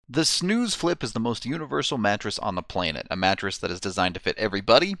The Snooze Flip is the most universal mattress on the planet, a mattress that is designed to fit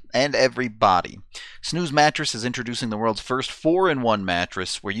everybody and every body. Snooze Mattress is introducing the world's first 4-in-1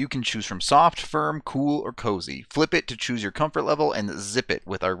 mattress where you can choose from soft, firm, cool, or cozy. Flip it to choose your comfort level and zip it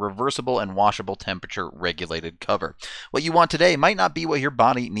with our reversible and washable temperature regulated cover. What you want today might not be what your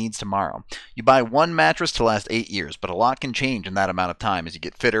body needs tomorrow. You buy one mattress to last 8 years, but a lot can change in that amount of time as you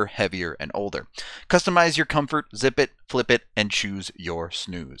get fitter, heavier, and older. Customize your comfort, zip it, flip it, and choose your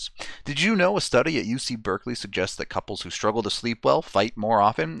snooze. Did you know a study at UC Berkeley suggests that couples who struggle to sleep well fight more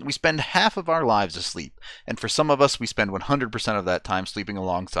often? We spend half of our lives asleep, and for some of us, we spend 100% of that time sleeping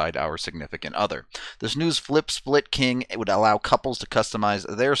alongside our significant other. The Snooze Flip Split King would allow couples to customize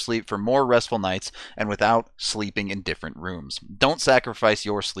their sleep for more restful nights and without sleeping in different rooms. Don't sacrifice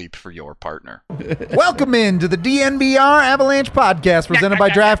your sleep for your partner. Welcome into the DNVR Avalanche podcast presented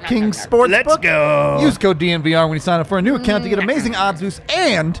by DraftKings Sportsbook. Let's go. Use code DNVR when you sign up for a new account to get amazing odds boosts.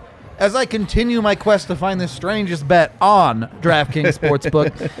 And as I continue my quest to find the strangest bet on DraftKings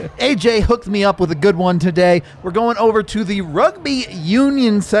Sportsbook, AJ hooked me up with a good one today. We're going over to the rugby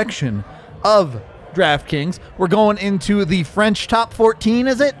union section of DraftKings. We're going into the French top 14,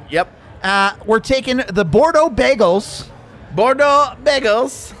 is it? Yep. We're taking the Bordeaux Bagels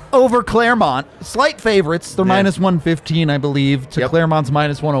over Claremont. Slight favorites. They're minus 115, I believe, to Claremont's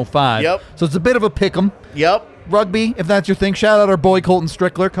minus 105. Yep. So it's a bit of a pick 'em. Yep. Rugby, if that's your thing. Shout out our boy Colton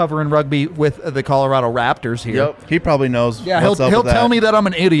Strickler covering rugby with the Colorado Raptors here. Yep. He probably knows. Yeah, what's he'll up with tell that. me that I'm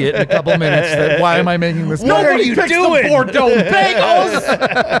an idiot in a couple minutes. That why am I making this? What are you doing? Bordeaux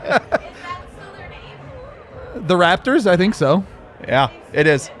Bagels. The Raptors? I think so. Yeah, it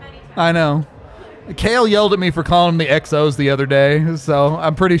is. I know. Kale yelled at me for calling them the XOs the other day, so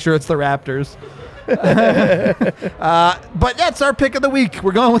I'm pretty sure it's the Raptors. But that's our pick of the week.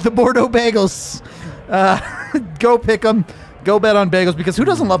 We're going with the Bordeaux Bagels. Go pick them. Go bet on bagels, because who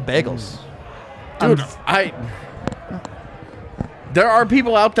doesn't love bagels? Dude, there are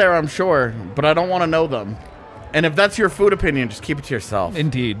people out there, I'm sure, but I don't want to know them. And if that's your food opinion, just keep it to yourself.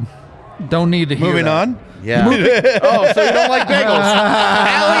 Indeed. Don't need to hear Moving that. on. Yeah. Oh, so you don't like bagels?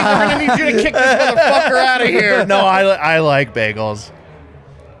 Allie, we're going to need you to kick this motherfucker out of here. No, I like bagels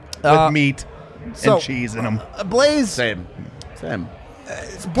with meat so- and cheese in them. Blaze, Same.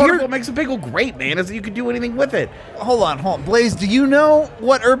 Part of what makes a bagel great, man, is that you can do anything with it. hold on. Blaze, do you know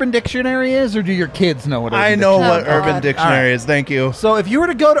what Urban Dictionary is, or do your kids know what Urban I know Dictionary what is? Urban God. Dictionary is. Thank you. So if you were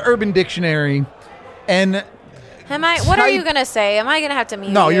to go to Urban Dictionary and... What are you going to say? Am I going to have to meet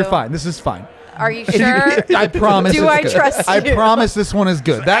you? No, you're fine. This is fine. Are you sure? I promise Do it's I good. trust I you? promise this one is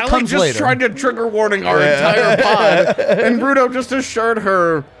good. That Allie comes just later. tried to trigger warning our entire pod, and Bruno just assured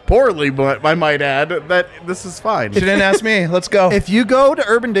her, poorly, but I might add, that this is fine. She didn't ask me. Let's go. If you go to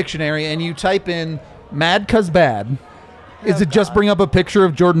Urban Dictionary and you type in "mad 'cause bad," is it just bring up a picture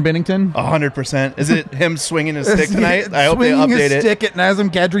of Jordan Bennington 100%. Is it him swinging his stick tonight? I hope they swinging update his it. stick at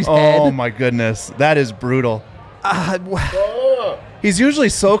Nazem Kadri's Oh head? my goodness, that is brutal. He's usually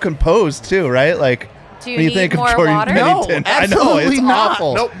so composed too, right? Like Do you when you need think more of Jordan water? No, Bennington. I know absolutely it's not.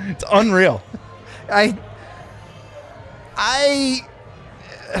 awful. Nope. It's unreal. I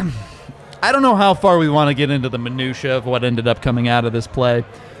don't know how far we want to get into the minutia of what ended up coming out of this play,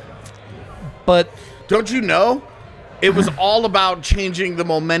 but Don't you know? It was all about changing the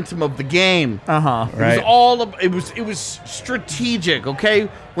momentum of the game. It was Right. all it was strategic, okay?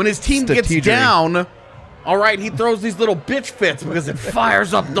 When his team gets Strategery. down, all right, he throws these little bitch fits because it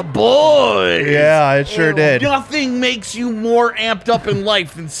fires up the boys. Yeah, it sure did. Nothing makes you more amped up in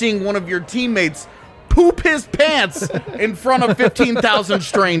life than seeing one of your teammates poop his pants in front of 15,000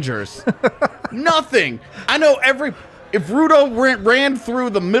 strangers. Nothing. I know if Rudo ran through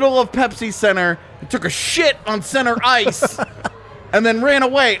the middle of Pepsi Center and took a shit on center ice and then ran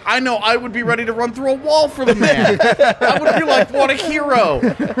away, I know I would be ready to run through a wall for the man. I would be like, what a hero.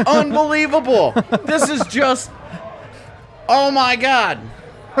 Unbelievable. This is just, oh my God.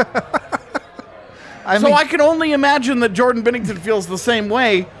 I can only imagine that Jordan Bennington feels the same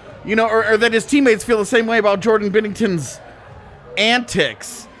way, you know, or that his teammates feel the same way about Jordan Bennington's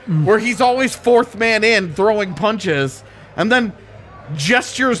antics, where he's always fourth man in throwing punches and then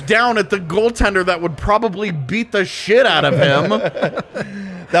gestures down at the goaltender that would probably beat the shit out of him.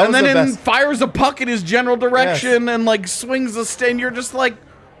 And then fires a puck in his general direction and like swings the stick. You're just like,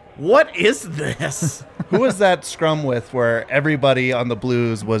 what is this? Who was that scrum with where everybody on the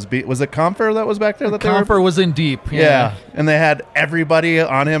Blues was it Comfer that was back there? That they were? Comfer was in deep. Yeah, and they had everybody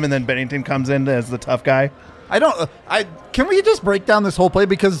on him, and then Bennington comes in as the tough guy. Can we just break down this whole play,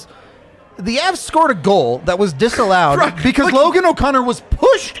 because the Avs scored a goal that was disallowed Right, because like- Logan O'Connor was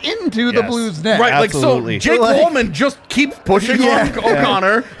pushed into the Yes. Blues net. Right, Absolutely. like so Jake Like- Woolman just keeps pushing Yeah.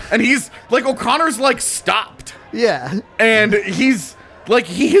 O'Connor, and he's like O'Connor's like stopped. Yeah. And he's like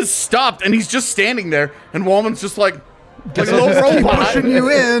he has stopped and he's just standing there and Woolman's just like a little robot. Pushing you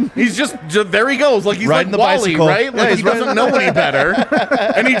in. He's just there he goes, like he's Riding like the Wally, bicycle. right? Yeah, Like he's he doesn't riding- know any better.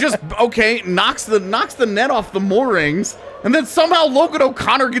 And he just knocks the net off the moorings, and then somehow Logan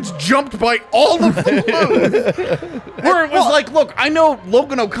O'Connor gets jumped by all of the Blues. Where it was like, look, I know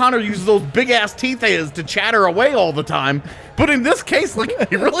Logan O'Connor uses those big ass teeth of his to chatter away all the time, but in this case, like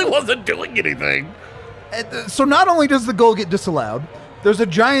he really wasn't doing anything. So not only does the goal get disallowed, there's a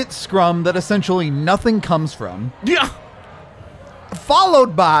giant scrum that essentially nothing comes from, Yeah.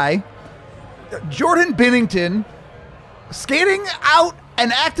 followed by Jordan Binnington skating out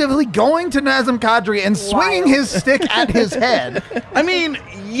and actively going to Nazem Kadri and swinging Wild. his stick at his head. I mean,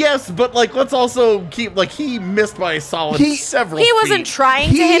 yes, but like let's also keep like he missed by a solid He- several. He wasn't feet. trying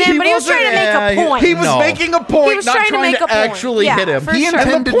to hit him, but he was trying to make a point. He was No. making a point, He was not trying to trying make to a point. actually Yeah, hit him. for He sure. And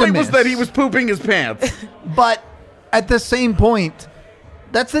intended the to point was miss. that he was pooping his pants. But at the same point,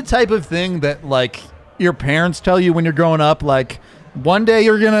 that's the type of thing that like your parents tell you when you're growing up, like one day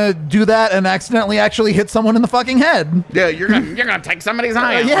you're gonna do that and accidentally actually hit someone in the fucking head. Yeah, you're gonna take somebody's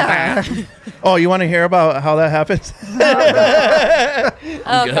eye out with Yeah. that. Oh, you want to hear about how that happens?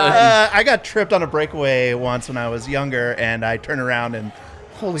 Oh, God. I got tripped on a breakaway once when I was younger, and I turned around and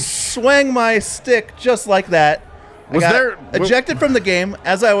swang my stick just like that. I Was got there- ejected from the game?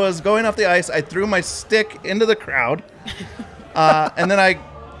 As I was going off the ice, I threw my stick into the crowd, and then I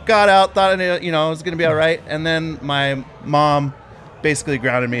got out, thought it was going to be all right, and then my mom basically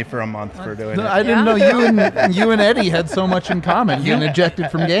grounded me for a month for doing it. I didn't know you and Eddie had so much in common. Getting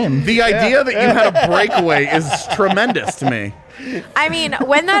ejected from games. The idea that you had a breakaway is tremendous to me. I mean,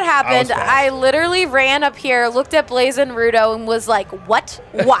 when that happened, bad. I literally ran up here, looked at Blazin Rudo, and was like, what?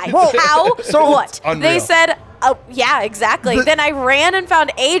 Why? How? What? Unreal. They said, oh, yeah, exactly. Then I ran and found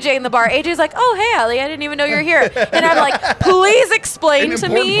AJ in the bar. AJ's like, oh, hey, Allie, I didn't even know you're here. And I'm like, please explain An to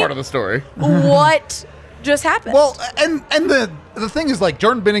important me part of the story. what just happened. Well, and the thing is, like,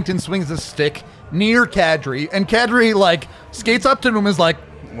 Jordan Binnington swings his stick near Kadri, and Kadri like skates up to him and is like,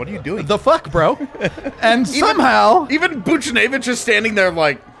 What are you doing? "The fuck, bro?" And somehow, Even Buchnevich is standing there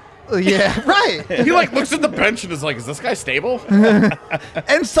like yeah, right. he like looks at the bench and is like, is this guy stable?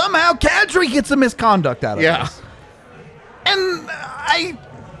 And somehow Kadri gets a misconduct out of Yeah. this. And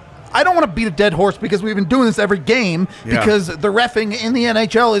I don't want to beat a dead horse because we've been doing this every game Yeah. because the reffing in the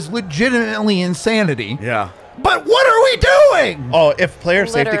NHL is legitimately insanity. Yeah. But what are we doing? Oh, if player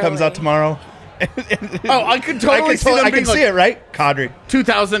safety comes Literally. out tomorrow, Oh, I could totally see them I being can see like it, right? Kadri.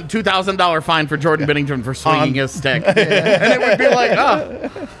 $2,000 fine for Jordan Binnington for swinging his stick. And it would be like, oh,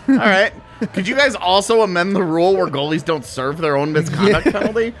 all right. Could you guys also amend the rule where goalies don't serve their own misconduct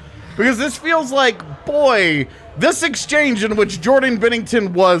penalty? Because this feels like, boy, this exchange in which Jordan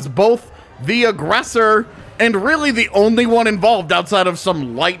Binnington was both the aggressor and really the only one involved outside of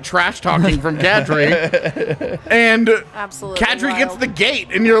some light trash talking from Kadri. And Absolutely Kadri gets wild. the gate,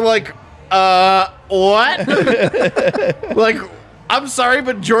 and you're like, what? Like, I'm sorry,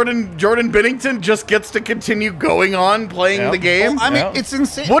 but Jordan Binnington just gets to continue going on playing Yep. the game. I mean, Yeah. it's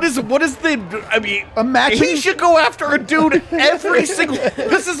insane. What is the? I mean, Imagine- he should go after a dude every single.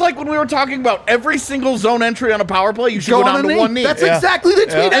 This is like when we were talking about every single zone entry on a power play. You should go, on down a to knee. one knee. That's Yeah. exactly the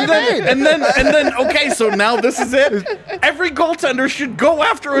tweet I and then, made. and then, okay, so now this is it. Every goaltender should go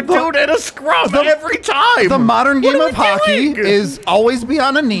after a dude at a scrum every time. The modern What game are of we hockey doing? is always be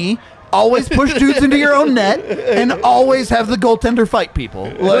on a knee, always push dudes into your own net, and always have the goaltender fight people.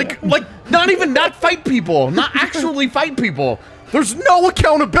 like not even not fight people, not actually fight people. There's no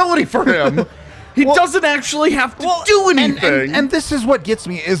accountability for him. He Well- doesn't actually have to do and, anything. and this is what gets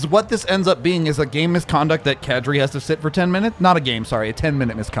me, is what this ends up being is a game misconduct that Kadri has to sit for 10 minutes. Not a game, sorry, a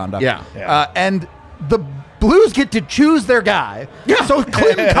 10-minute misconduct. Yeah. And the Blues get to choose their guy. Yeah. So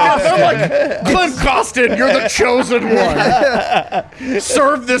Clint I'm Costin, like, Clint Costin, you're the chosen one.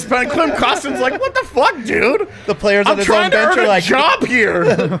 Serve this pen. Clint Costin's like, what the fuck, dude? The players I'm on his own trying to bench earn are a like, job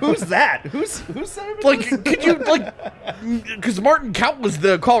here. who's that? Who's serving? Like, could you, like, because Martin Kaut was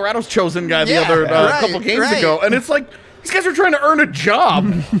the Colorado's chosen guy the Yeah, other right, couple games right. ago, and it's like, these guys are trying to earn a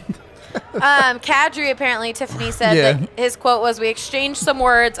job. Kadri, apparently, Tiffany said Yeah. that his quote was, we exchanged some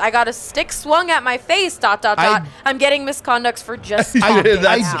words. I got a stick swung at my face, ... I'm getting misconducts for just talking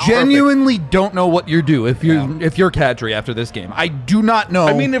I now." genuinely don't know what you do if you're Kadri after this game. I do not know.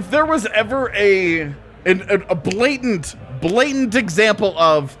 I mean, if there was ever a blatant example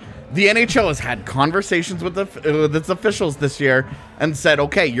of the NHL has had conversations with its officials this year and said,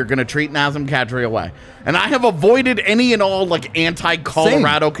 okay, you're going to treat Nazem Kadri away. And I have avoided any and all like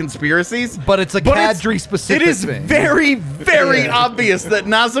anti-Colorado conspiracies. But it's a Kadri-specific It is thing. very, very obvious that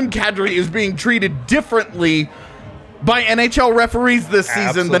Nazem Kadri is being treated differently by NHL referees this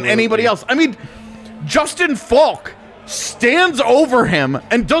season than anybody else. I mean, Justin Falk stands over him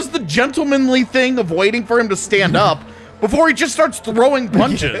and does the gentlemanly thing of waiting for him to stand up before he just starts throwing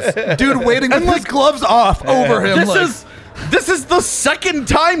punches. Dude waiting with his gloves off over him. This is the second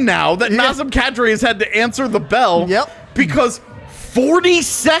time now that Nazem Kadri has had to answer the bell. Yep. Because 40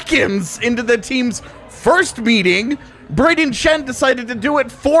 seconds into the team's first meeting, Braden Shen decided to do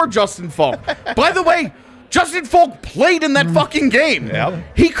it for Justin Falk. By the way, Justin Falk played in that fucking game. Yep.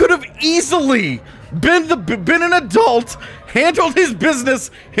 He could have easily been an adult, handled his business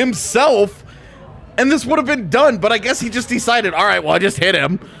himself, and this would have been done. But I guess he just decided, all right, well, I just hit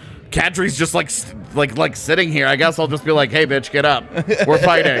him. Kadri's just like sitting here. I guess I'll just be like, hey, bitch, get up. We're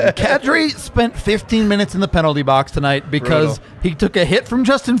fighting. Kadri spent 15 minutes in the penalty box tonight because he took a hit from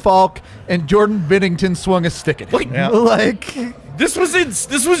Justin Falk and Jordan Binnington swung a stick at him. This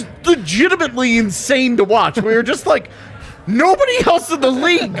was legitimately insane to watch. We were just like, nobody else in the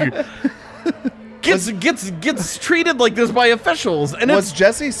league gets treated like this by officials. And was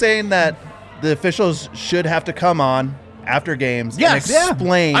Jesse saying that the officials should have to come on after games and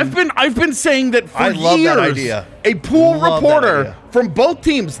explain? I've been saying that for I love years. that idea. A pool Love that reporter idea. from both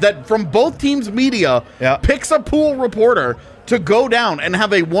teams media picks a pool reporter to go down and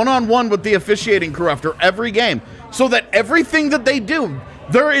have a one-on-one with the officiating crew after every game, so that everything that they do,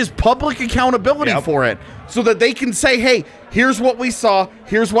 there is public accountability for it, so that they can say, hey, here's what we saw,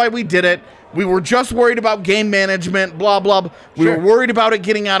 here's why we did it. We were just worried about game management, blah, blah, blah. We were worried about it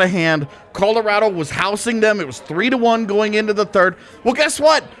getting out of hand. Colorado was housing them. It was 3-1 going into the third. Well, guess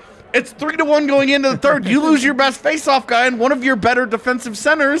what? It's 3-1 going into the third. You lose your best faceoff guy and one of your better defensive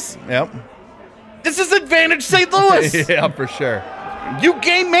centers. Yep. This is advantage St. Louis. Yeah, for sure. You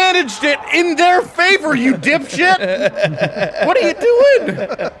game managed it in their favor, you dipshit. What are you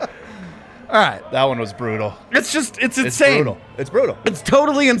doing? All right. That one was brutal. It's insane. It's brutal. It's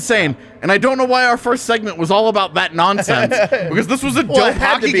totally insane. And I don't know why our first segment was all about that nonsense. Because this was a dope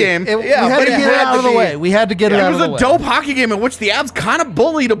hockey game. We had to get it out of the way. We had to get it out of the way. It was a dope hockey game in which the Avs kind of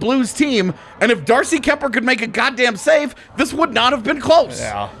bullied a Blues team. And if Darcy Kemper could make a goddamn save, this would not have been close.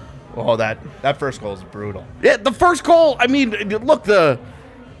 Yeah. Oh, that first goal is brutal. Yeah, the first goal, I mean, look, the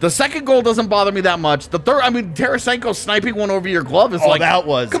second goal doesn't bother me that much. The third, I mean, Tarasenko sniping one over your glove is like, that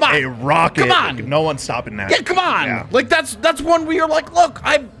was come on, a rocket. Come on. No one's stopping that. Yeah, come on. Yeah. Like, that's one where you're like, look,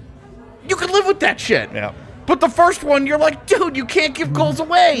 you can live with that shit. Yeah. But the first one, you're like, dude, you can't give goals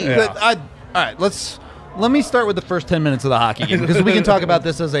away. Yeah. All right, let me start with the first 10 minutes of the hockey game because we can talk about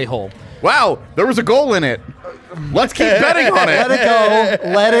this as a whole. Wow, there was a goal in it. Let's keep betting on it. Let it go.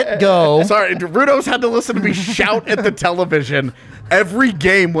 Let it go. Sorry, Rudo's had to listen to me shout at the television every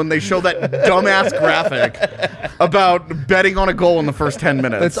game when they show that dumbass graphic about betting on a goal in the first 10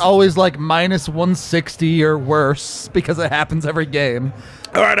 minutes. It's always like minus 160 or worse because it happens every game.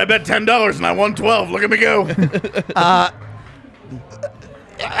 All right, I bet $10 and I won 12. Look at me go.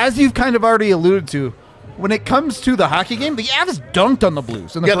 As you've kind of already alluded to, when it comes to the hockey game, the Avs dunked on the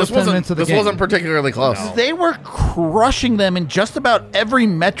Blues in the first 10 minutes of the game. This wasn't particularly close. No. They were crushing them in just about every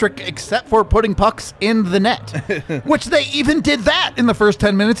metric except for putting pucks in the net, which they even did that in the first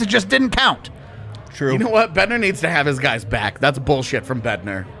 10 minutes. It just didn't count. True. You know what? Bednar needs to have his guys back. That's bullshit from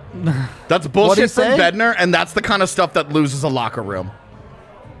Bednar. That's What'd he bullshit from say? Bednar, and that's the kind of stuff that loses a locker room.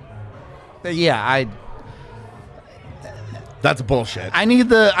 Yeah, That's bullshit. I need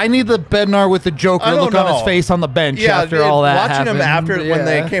the Bednar with the Joker I don't look on his know. face on the bench Yeah, after all that watching happened. him after when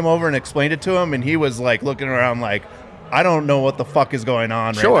they Yeah. came over and explained it to him, and he was like looking around like, I don't know what the fuck is going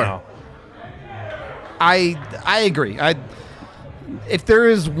on right now. I agree. If there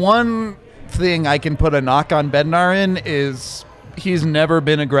is one thing I can put a knock on Bednar in is he's never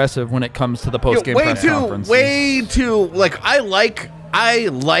been aggressive when it comes to the post-game press conference. Way too. Like I like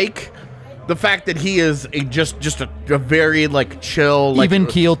the fact that he is just a very like chill, like Even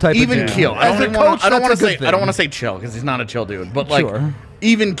keel type of even dude. keel. As a coach, I don't that's want a to good say thing. I don't want to say chill because he's not a chill dude, but like Sure.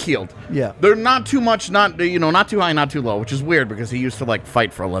 even keeled. Yeah. They're not too much, not too high, not too low, which is weird because he used to like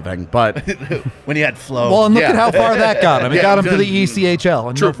fight for a living. But When he had flow. Well, and look Yeah. at how far that got him. It Yeah, got him to the true- ECHL.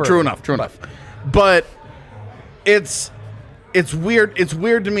 And no true further. enough. But it's weird. It's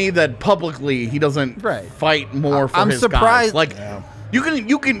weird to me that publicly he doesn't Right. fight more for I'm his surprised- guys. Like we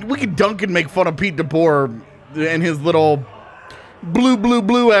can dunk and make fun of Pete DeBoer and his little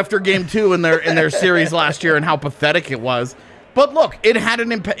blue after game 2 in their series last year and how pathetic it was. But look, it had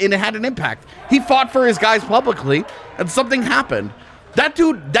an impact. He fought for his guys publicly, and something happened. That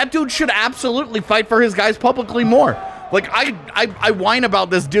dude should absolutely fight for his guys publicly more. Like I whine about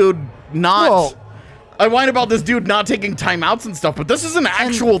this dude not. I whine about this dude not taking timeouts and stuff, but this is an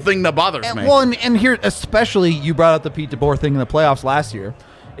actual thing that bothers me. Well, and here, especially, you brought up the Pete DeBoer thing in the playoffs last year.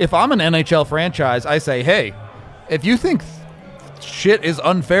 If I'm an NHL franchise, I say, hey, if you think shit is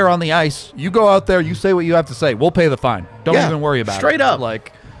unfair on the ice, you go out there, you say what you have to say. We'll pay the fine. Don't even worry about it. Straight up.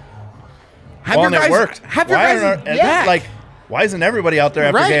 Like, it worked. Have your guys back. Like, why isn't everybody out there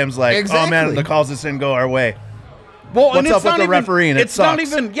after games like, exactly. oh man, the calls just didn't go our way? Well, What's up with the refereeing? It's not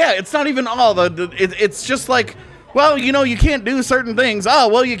even. Yeah, it's not even all it's just like, well, you know, you can't do certain things. Oh,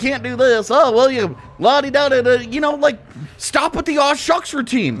 well, you can't do this. Oh, well, you la-di-da-da-da. You know, like, stop with the aw shucks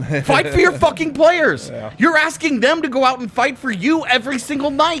routine. Fight for your fucking players. Yeah. You're asking them to go out and fight for you every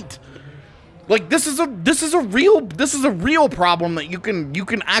single night. Like, this is a real problem that you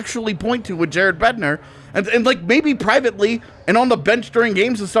can actually point to with Jared Bednar. And like, maybe privately and on the bench during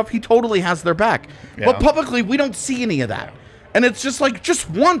games and stuff, he totally has their back. Yeah. But publicly, we don't see any of that. And it's just like, just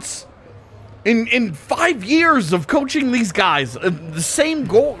once in 5 years of coaching these guys, the same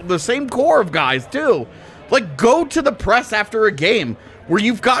core of guys too. Like, go to the press after a game where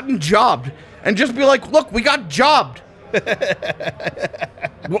you've gotten jobbed and just be like, look, we got jobbed.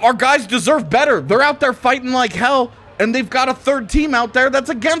 Our guys deserve better. They're out there fighting like hell, and they've got a third team out there that's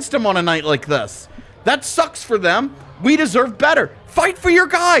against them on a night like this. That sucks for them. We deserve better. Fight for your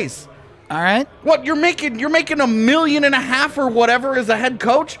guys. All right. What, you're making $1.5 million or whatever as a head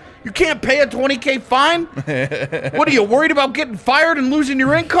coach? You can't pay a $20K fine? What, are you worried about getting fired and losing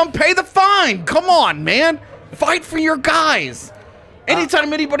your income? Pay the fine. Come on, man. Fight for your guys.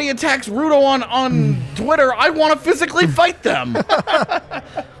 Anytime anybody attacks Rudo on Twitter, I want to physically fight them.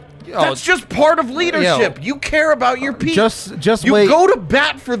 That's just part of leadership. You care about your people. Just you wait. Go to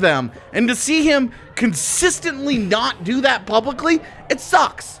bat for them, and to see him consistently not do that publicly, it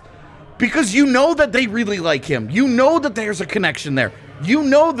sucks. Because you know that they really like him. You know that there's a connection there. You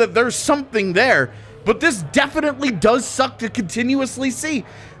know that there's something there. But this definitely does suck to continuously see.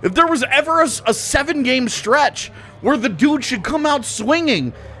 If there was ever a 7-game stretch where the dude should come out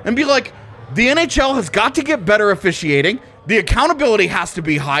swinging and be like, the NHL has got to get better officiating. The accountability has to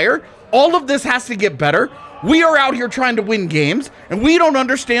be higher. All of this has to get better. We are out here trying to win games, and we don't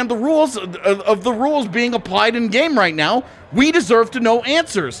understand the rules of the rules being applied in game right now. We deserve to know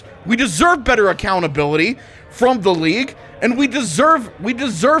answers. We deserve better accountability from the league, and we deserve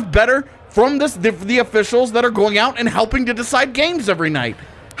better from the officials that are going out and helping to decide games every night.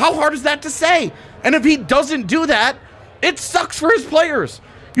 How hard is that to say? And if he doesn't do that, it sucks for his players.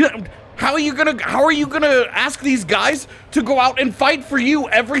 How are you gonna ask these guys to go out and fight for you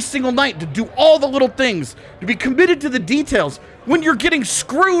every single night, to do all the little things, to be committed to the details when you're getting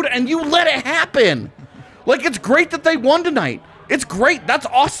screwed and you let it happen? Like, it's great that they won tonight. It's great. That's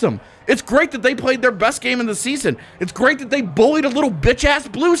awesome. It's great that they played their best game in the season. It's great that they bullied a little bitch-ass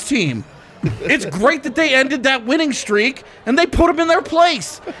Blues team. It's great that they ended that winning streak and they put them in their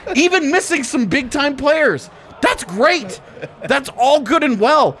place, even missing some big-time players. That's great. That's all good and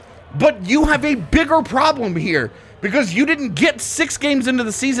well. But you have a bigger problem here because you didn't get 6 games into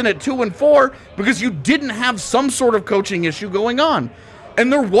the season at 2-4 because you didn't have some sort of coaching issue going on.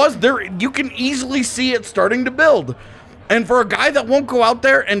 And you can easily see it starting to build. And for a guy that won't go out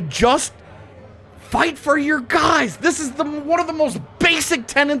there and just fight for your guys, this is one of the most basic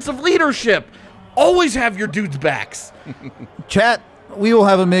tenets of leadership. Always have your dudes' backs. Chat, we will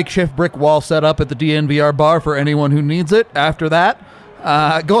have a makeshift brick wall set up at the DNVR bar for anyone who needs it. After that,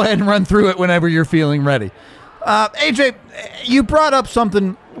 go ahead and run through it whenever you're feeling ready. AJ, you brought up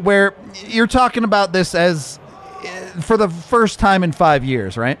something where you're talking about this as for the first time in 5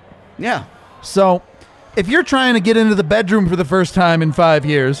 years, right? Yeah. So if you're trying to get into the bedroom for the first time in 5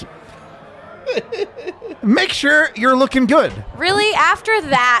 years, make sure you're looking good. Really? After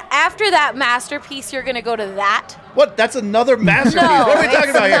that masterpiece, you're going to go to that? What? That's another masterpiece. No, What are we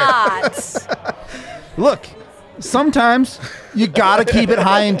talking about it's here? not. Look, sometimes you got to keep it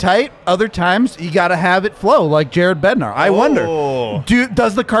high and tight. Other times you got to have it flow like Jared Bednar. I wonder,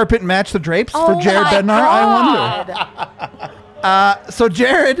 does the carpet match the drapes for Jared Bednar? I wonder. So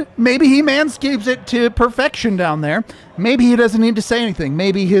Jared, maybe he manscapes it to perfection down there. Maybe he doesn't need to say anything.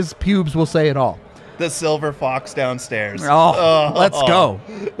 Maybe his pubes will say it all. The silver fox downstairs. Let's go.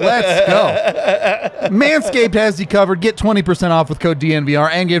 Let's go. Manscaped has you covered. Get 20% off with code DNVR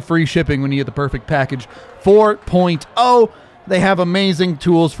and get free shipping when you get the Perfect Package 4.0. They have amazing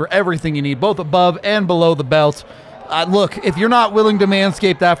tools for everything you need, both above and below the belt. Look, if you're not willing to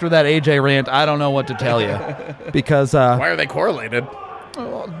manscape after that AJ rant, I don't know what to tell you. Because, Why are they correlated?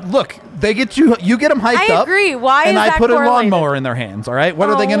 look, they get you get them hyped I up. agree. Why and is I that put correlated? a lawnmower in their hands, all right? What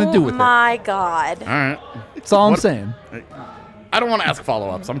are they going to do with Oh it? my God. All right. That's all I'm saying. I don't want to ask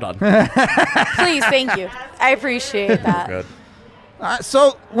follow-ups. I'm done. Please, thank you. I appreciate that. Good.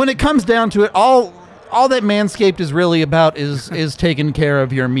 So when it comes down to it, all that Manscaped is really about is taking care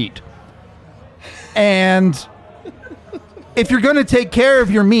of your meat. And if you're going to take care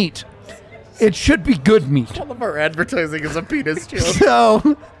of your meat, it should be good meat. All of our advertising is a penis joke.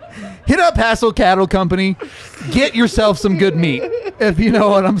 So hit up Hassel Cattle Company. Get yourself some good meat, if you know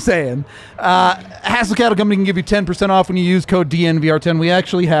what I'm saying. Hassel Cattle Company can give you 10% off when you use code DNVR10. We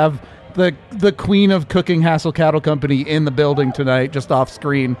actually have the queen of cooking Hassel Cattle Company in the building tonight, just off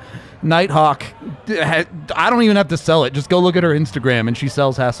screen. Nighthawk. I don't even have to sell it. Just go look at her Instagram, and she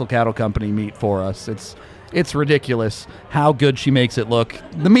sells Hassel Cattle Company meat for us. It's ridiculous how good she makes it look.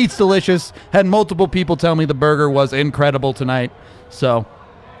 The meat's delicious. Had multiple people tell me the burger was incredible tonight. So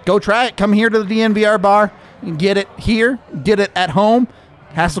go try it. Come here to the DNVR bar and get it here. Get it at home.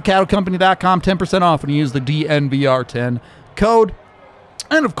 HassleCattleCompany.com. 10% off when you use the DNVR10 code.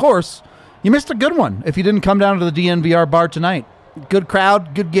 And, of course, you missed a good one if you didn't come down to the DNVR bar tonight. Good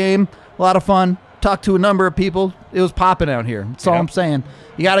crowd, good game, a lot of fun. Talked to a number of people. It was popping out here. That's all I'm saying.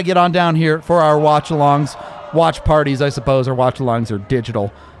 You got to get on down here for our watch-alongs, watch parties, I suppose. Our watch-alongs are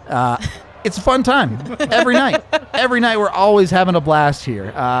digital. It's a fun time every night. Every night we're always having a blast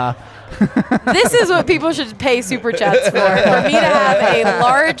here. This is what people should pay super chats for me to have a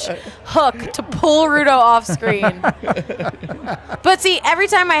large hook to pull Rudo off screen. But see, every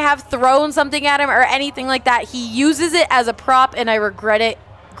time I have thrown something at him or anything like that, he uses it as a prop, and I regret it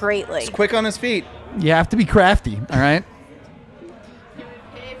greatly. He's quick on his feet. You have to be crafty, all right?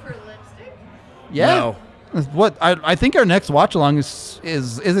 Pay for lipstick? Yeah. No. What I think our next watch along is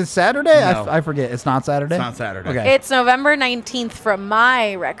it Saturday? No. I forget. It's not Saturday. It's not Saturday. Okay. It's November 19th from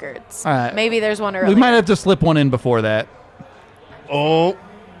my records. All right. Maybe there's one earlier. We might have to slip one in before that. Oh.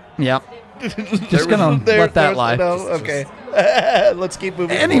 Yep. Just gonna let that lie. No, okay. Let's keep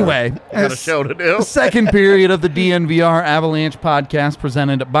moving. Anyway, Got a show to do. second period of the DNVR Avalanche podcast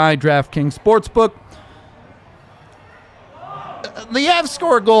presented by DraftKings Sportsbook. The Avs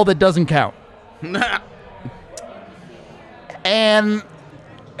score a goal that doesn't count. And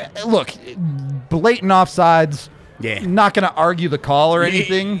look, blatant offsides. Yeah. Not going to argue the call or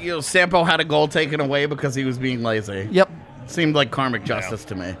anything. You know, Sampo had a goal taken away because he was being lazy. Yep. Seemed like karmic justice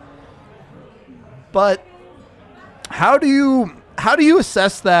to me. But how do you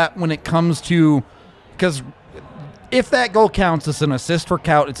assess that when it comes to, because if that goal counts as an assist for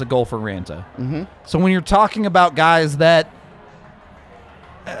Kaut, it's a goal for Ranta. Mm-hmm. So when you're talking about guys that,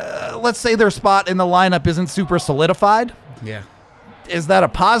 let's say their spot in the lineup isn't super solidified, Yeah. is that a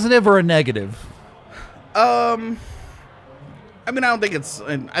positive or a negative? I mean, I think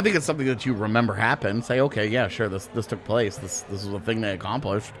it's something that you remember happened. Say, okay, yeah, sure, this took place. This is a thing they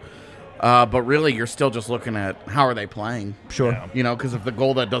accomplished. But really, you're still just looking at how are they playing. Sure. Yeah. You know, because if the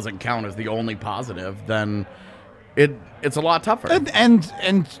goal that doesn't count is the only positive, then it's a lot tougher.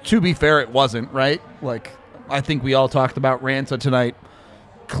 And to be fair, it wasn't, right? Like, I think we all talked about Ranta tonight.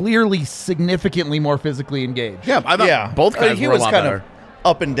 Clearly, significantly more physically engaged. Yeah, I thought both guys he were was a lot kind better. of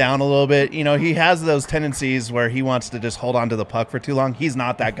up and down a little bit. You know, he has those tendencies where he wants to just hold on to the puck for too long. He's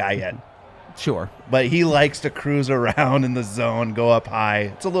not that guy yet. Sure. But he likes to cruise around in the zone, go up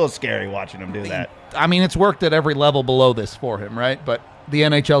high. It's a little scary watching him do that. I mean, it's worked at every level below this for him, right? But the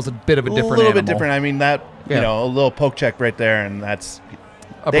NHL's a bit of a different little bit animal. different. I mean, that, Yeah. you know, a little poke check right there, and that's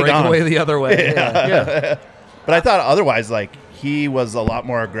A they got breakaway him. the other way. Yeah. But I thought otherwise, like, he was a lot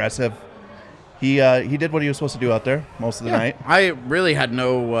more aggressive. He did what he was supposed to do out there most of the night. I really had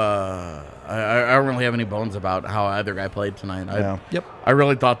no. I don't really have any bones about how either guy played tonight. Yeah. Yep. I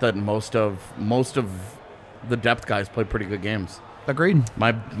really thought that most of the depth guys played pretty good games. Agreed.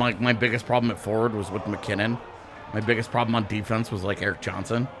 My biggest problem at forward was with McKinnon. My biggest problem on defense was like Eric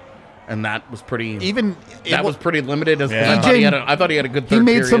Johnson, and that was pretty. That was pretty limited. As Yeah. I thought he had a good third He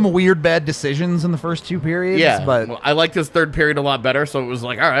made period. some weird bad decisions in the first two periods. Yeah, But well, I liked his third period a lot better. So it was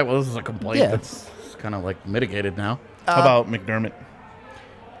like, all right, well, this is a complaint Yeah. that's kind of like mitigated now. How about McDermott?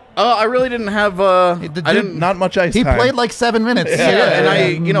 I really didn't have. the I dude- didn't. Not much ice he time. played like 7 minutes. Yeah,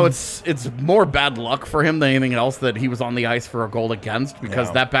 and it's more bad luck for him than anything else that he was on the ice for a goal against because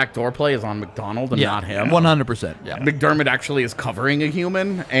Yeah. that backdoor play is on McDonald and not him. 100%. Yeah. McDermott actually is covering a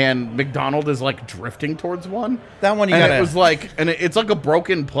human, and McDonald is like drifting towards one. That one you and gotta- it was like, and it's like a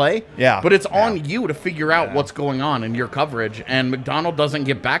broken play. Yeah. but it's Yeah. on you to figure out what's going on in your coverage, and McDonald doesn't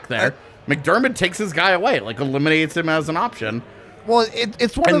get back there. McDermott takes his guy away, like eliminates him as an option. Well,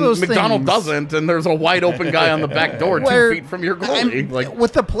 it's one And of those McDonald things doesn't, and there's a wide open guy on the back door 2 feet from your goalie. and Like,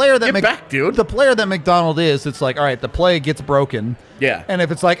 with the player that get back, dude. the player that McDonald is, it's like, all right, the play gets broken. Yeah. And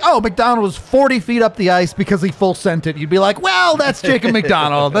if it's like, oh, McDonald was 40 feet up the ice because he full sent it, you'd be like, well, that's Jacob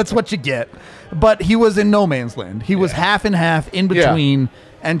McDonald. That's what you get. But he was in no man's land. He was half and half in between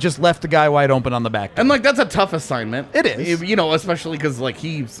and just left the guy wide open on the back door. And like that's a tough assignment. It is. You know, especially because like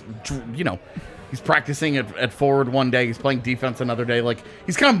he's practicing at forward one day, he's playing defense another day. Like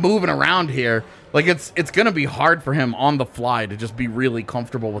he's kind of moving around here. Like it's gonna be hard for him on the fly to just be really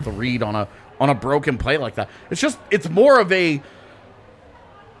comfortable with a read on a broken play like that. It's more of a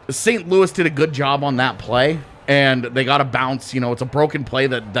St. Louis did a good job on that play, and they got a bounce. You know, it's a broken play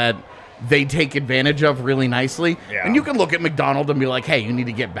that they take advantage of really nicely. Yeah. And you can look at McDonald and be like, hey, you need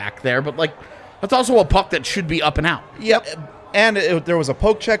to get back there. But like that's also a puck that should be up and out. Yep. And there was a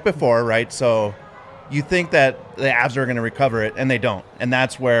poke check before, right? So you think that the Avs are going to recover it, and they don't. And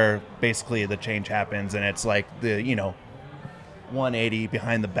that's where basically the change happens, and it's like the, 180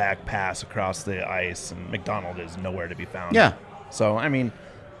 behind the back pass across the ice, and McDonald is nowhere to be found. Yeah. So, I mean,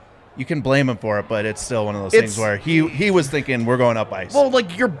 you can blame him for it, but it's still one of those things where he was thinking, we're going up ice. Well,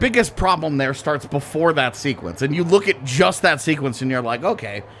 like your biggest problem there starts before that sequence, and you look at just that sequence, and you're like,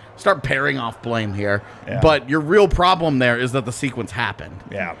 okay, start pairing off blame here. Yeah. But your real problem there is that the sequence happened.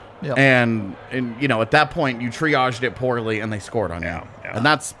 Yeah. Yep. And at that point, you triaged it poorly, and they scored on you. Yeah. And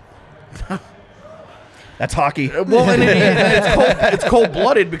that's hockey. well, and it's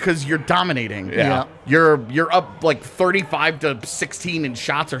cold-blooded because you're dominating. Yeah. You're up like 35-16 in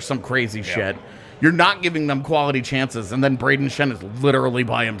shots or some crazy shit. You're not giving them quality chances, and then Braden Shen is literally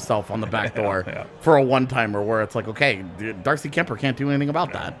by himself on the back door for a one-timer where it's like, okay, Darcy Kemper can't do anything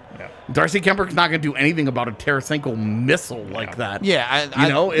about that. Yeah. Darcy Kemper's not going to do anything about a Tarasenko missile like that. Yeah,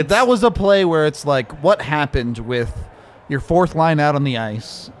 it's, that was a play where it's like, what happened with your fourth line out on the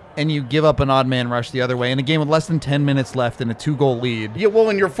ice, and you give up an odd man rush the other way in a game with less than 10 minutes left and a 2-goal lead. Yeah, well,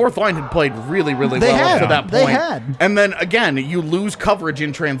 and your fourth line had played really, really They well up had. to that point. They had. And then, again, you lose coverage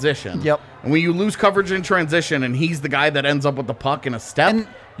in transition. Yep. And when you lose coverage in transition and he's the guy that ends up with the puck in a step, And-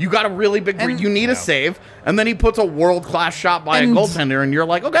 you got a really big... you need a save, and then he puts a world-class shot by a goaltender, and you're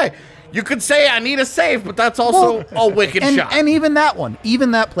like, okay, you could say I need a save, but that's also a wicked shot. And even that one,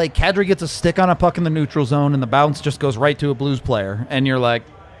 even that play, Kadri gets a stick on a puck in the neutral zone, and the bounce just goes right to a Blues player, and you're like,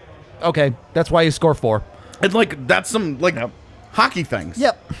 okay, that's why you score 4. And, like, that's some, like, hockey things.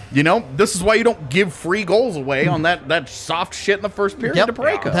 Yep. You know, this is why you don't give free goals away on that soft shit in the first period to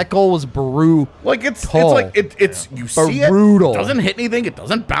break up. That goal was brutal. Like it's like it's you see Brutal. it doesn't hit anything, it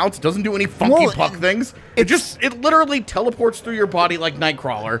doesn't bounce, it doesn't do any funky puck things. It literally teleports through your body like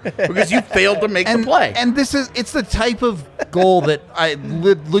Nightcrawler because you failed to make the play. And it's the type of goal that I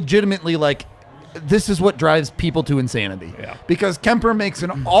legitimately like. This is what drives people to insanity. Yeah. Because Kemper makes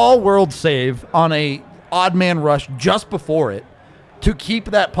an all-world save on a odd man rush just before it to keep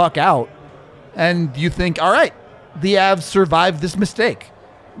that puck out, and you think, all right, the Avs survived this mistake.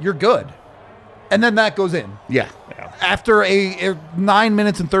 You're good. And then that goes in. Yeah. After a 9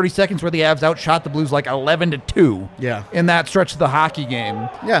 minutes and 30 seconds where the Avs outshot the Blues like 11-2 in that stretch of the hockey game.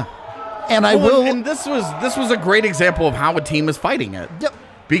 Yeah. And and this was a great example of how a team is fighting it. Yep.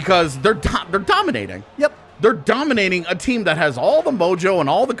 Because they're dominating. Yep. They're dominating a team that has all the mojo and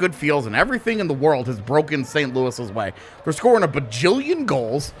all the good feels, and everything in the world has broken St. Louis's way. They're scoring a bajillion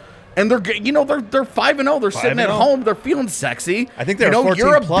goals, and they're 5-0. They're sitting at 5-0. home. They're feeling sexy. I think they're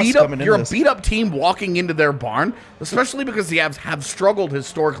 14 plus coming into this. Beat up team walking into their barn, especially because the Avs have struggled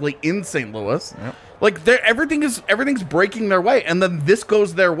historically in St. Louis. Yep. Like everything's breaking their way, and then this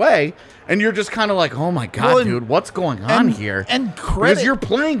goes their way, and you're just kind of like, oh my god, dude, what's going on here? And because you're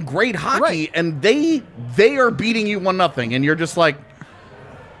playing great hockey, Right. and they are beating you 1-0, and you're just like,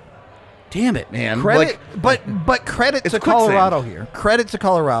 damn it, man. Credit, Like, but credit It's to quicksand. Colorado here. Credit to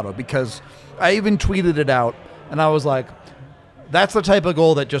Colorado, because I even tweeted it out, and I was like, that's the type of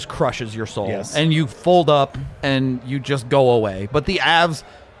goal that just crushes your soul. Yes. And you fold up, and you just go away. But the Avs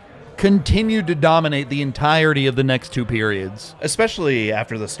continued to dominate the entirety of the next 2 periods. Especially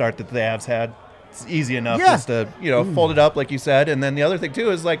after the start that the Avs had. It's easy enough Yeah. just to, fold it up like you said. And then the other thing, too,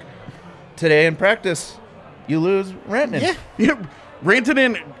 is like today in practice, you lose Rantanen. Yeah,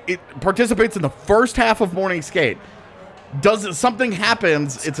 Rantanen participates in the first half of morning skate. Something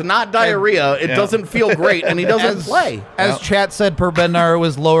happens? It's not diarrhea. It doesn't feel great, and he doesn't play. As Chat said, per Bednar, it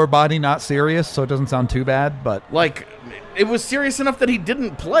was lower body, not serious, so it doesn't sound too bad. But Like, it was serious enough that he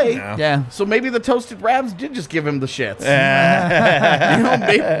didn't play. Yeah. So maybe the toasted Rabs did just give him the shits. You know,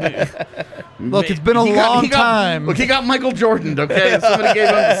 maybe. Look, it's been a long time. Look, he got Michael Jordan. Okay, somebody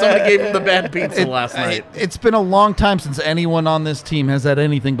gave him the bad pizza last night. It's been a long time since anyone on this team has had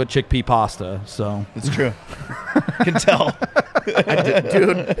anything but chickpea pasta. So It's true. Can tell.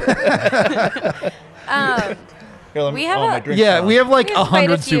 Dude, Here, let me- We have my a- drink's yeah, gone. we have like we have quite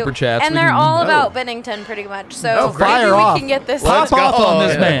 100 a few, super chats, and We they're can- all about Bennington pretty much. So fire maybe off. we can get this. Pop Let's off go. on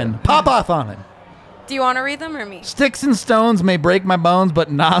this Yeah. man. Pop off on him. Do you want to read them or me? Sticks and stones may break my bones,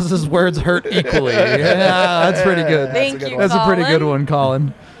 but Nas's words hurt equally. Yeah, that's pretty good. Thank you. That's a pretty good Colin. one,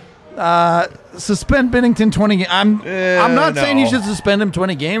 Colin. Suspend Bennington 20 games. I'm not saying you no. should suspend him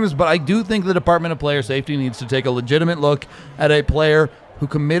 20 games, but I do think the Department of Player Safety needs to take a legitimate look at a player who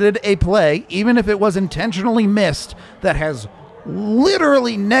committed a play, even if it was intentionally missed, that has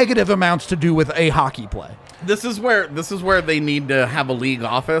literally negative amounts to do with a hockey play. this is where they need to have a league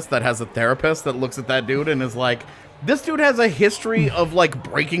office that has a therapist that looks at that dude and is like, this dude has a history of like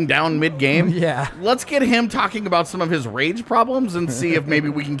breaking down mid-game. Yeah. Let's get him talking about some of his rage problems and see if maybe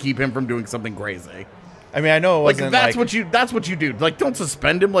we can keep him from doing something crazy. I mean, I know it Like wasn't that's what you do. Like, don't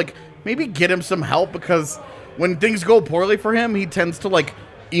suspend him. Like, maybe get him some help, because when things go poorly for him, he tends to like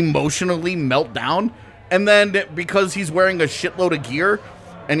emotionally melt down, and then because he's wearing a shitload of gear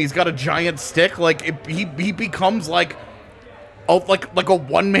and he's got a giant stick, like he becomes like a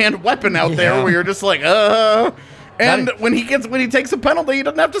one-man weapon out there where you're just like and when he takes a penalty, he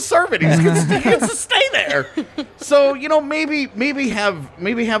doesn't have to serve it. He gets to stay there. So, you know, maybe have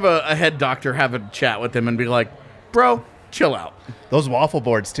a head doctor have a chat with him and be like, bro, chill out. those waffle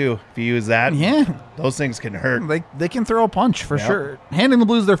boards too. If you use that, Yeah. those things can hurt. They can throw a punch for Yep. sure. Handing the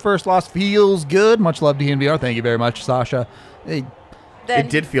Blues their first loss feels good. Much love to DNVR. Thank you very much, Sasha. Hey, Then It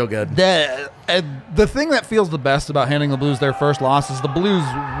did feel good. the thing that feels the best about handing the Blues their first loss is the Blues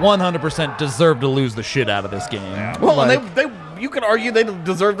 100% deserve to lose the shit out of this game. Well, Like, and they you could argue they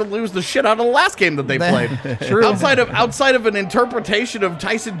deserve to lose the shit out of the last game that they played. True. Outside of an interpretation of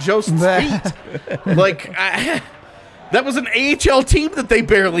Tyson Jost's feet, like that was an AHL team that they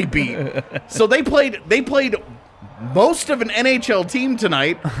barely beat. So they played most of an NHL team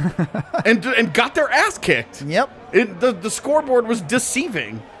tonight and got their ass kicked. Yep. The scoreboard was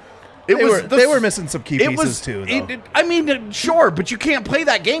deceiving. They were missing some key pieces too, though. Sure, but you can't play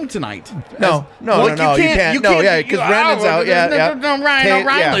that game tonight. No, you can't. No, yeah, because Brandon's out. Yeah. Ryan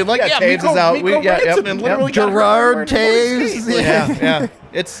O'Reilly. Taves is out. Mikko Rantanen literally got Gerard hurt. Taves. Yeah.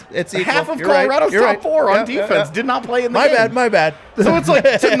 It's equal. Half of You're right. Colorado's You're top right. four on Yeah, defense yeah. did not play in the My game. bad. So it's like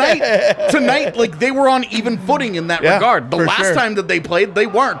tonight, like they were on even footing in that Yeah, regard. The for last sure. time that they played, they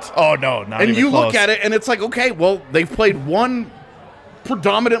weren't. Oh no, not And even you look close. at it, and it's like, okay, well, they've played one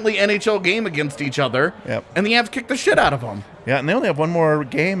predominantly NHL game against each other, Yep. and the Avs kicked the shit out of them. Yeah, and they only have one more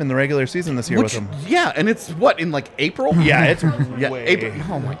game in the regular season this year with them. Yeah, and it's what, in like April? Yeah, it's Yeah, way April.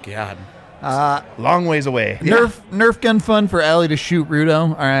 Oh my god. long ways away. Nerf gun fun for Allie to shoot Rudo.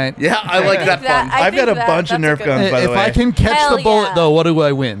 All right. Yeah, I like that fun. I've got a bunch of Nerf guns, by the If way. I can catch Hell the bullet, yeah. though, what do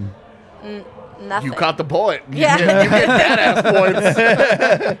I win? Nothing. You caught the bullet. Yeah. You get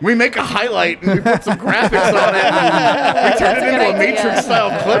badass points. We make a highlight and we put some graphics on it. And we turn it a into a good idea. Matrix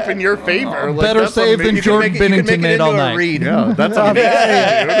style clip in your favor. Like, Better that's save than amazing. Jordan you can make Bennington it made into all a night. read. Yeah, that's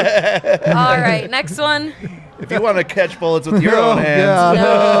amazing, dude. All right, next one. If you want to catch bullets with your Oh, own hands, God. No.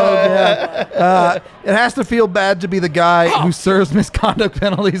 Oh, God. It has to feel bad to be the guy who serves misconduct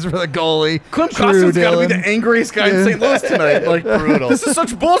penalties for the goalie. Clint True, Costin's got to be Dylan. the angriest guy in St. Louis tonight. Like, Brutal. This is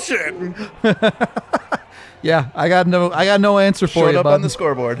such bullshit. Yeah, I got no answer for showed you, up bud. on the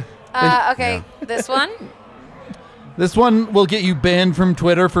scoreboard. Okay, this one. This one will get you banned from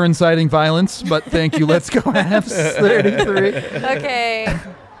Twitter for inciting violence, but thank you. Let's go Avs 33. Okay.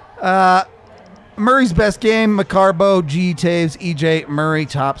 Murray's best game, McCarbo, G, Taves, EJ, Murray,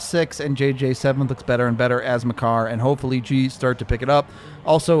 top 6, and JJ 7th looks better and better as McCarr, and hopefully G start to pick it up.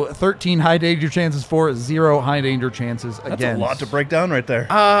 Also, 13 high danger chances for, 0 high danger chances That's against. a lot to break down right there.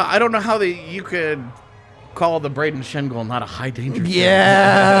 I don't know how you could call the Braden Shen goal not a high danger.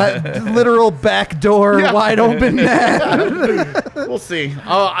 Yeah, literal backdoor, Yeah. wide open net. We'll see.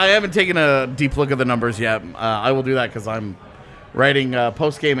 I haven't taken a deep look at the numbers yet. I will do that because I'm writing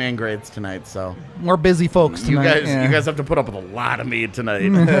post-game and grades tonight. So More busy folks you tonight. guys have to put up with a lot of me tonight.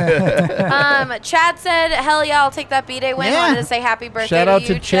 Chad said, "Hell yeah, I'll take that B-Day win." Yeah. Wanted to say happy birthday Shout out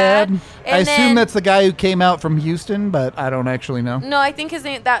to to Chad. And I assume then- that's the guy who came out from Houston, but I don't actually know. No, I think his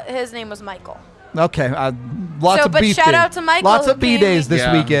name was Michael. Okay, lots So, of but beef shout days. out to Michael, Lots who of B came days this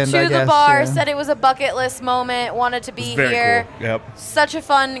Yeah. weekend. I to the guess, bar, yeah. said it was a bucket list moment, wanted to be very here. cool. Yep. Such a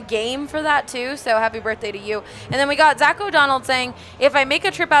fun game for that too. So happy birthday to you. And then we got Zach O'Donnell saying, if I make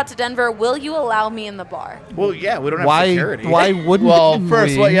a trip out to Denver, will you allow me in the bar? Well, yeah, we don't have Why? security. Why wouldn't? Well,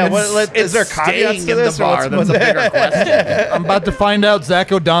 first, we? what? Yeah. It's Is there caveats staying to in this? the or bar. what's- That's a bigger question. I'm about to find out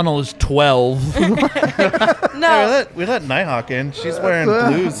Zach O'Donnell is 12. No. We let Nighthawk in. She's wearing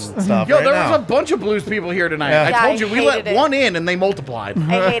blues stuff. Yo, right there now. was a bunch of blues people here tonight. Yeah. I Yeah, told you, I we let hated it. one in and they multiplied.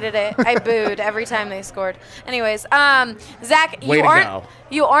 I hated it. I booed every time they scored. Anyways, Zach, Way you to aren't go.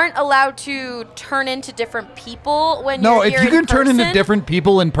 you aren't allowed to turn into different people when No, you're if here you in can turn into person. different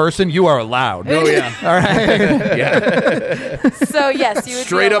people in person, you are allowed. Oh, yeah. All right. Yeah. So yes, you would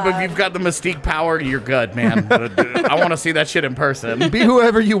Straight be up, if allowed. you've got the mystique power, you're good, man. I want to see that shit in person. Be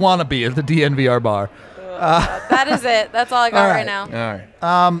whoever you want to be at the DNVR bar. That is it. That's all I got All right right. now.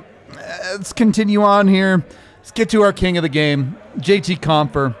 All right. Let's continue on here. Let's get to our king of the game, JT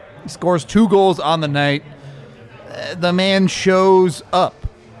Compher. He scores 2 goals on the night. The man shows up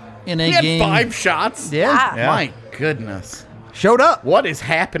in a He had game. 5 shots? Yeah. Yeah. My goodness. Showed up. What is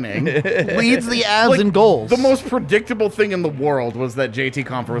happening? Leads the Avs Like, in goals. The most predictable thing in the world was that JT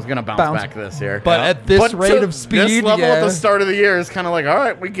Compher was going to bounce back this year. But at this But rate to of speed, this level yeah. at the start of the year is kind of like, all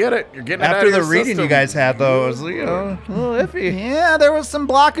right, we get it. You're getting it out After of the your reading system. you guys had, though, it was a little iffy. Yeah, there was some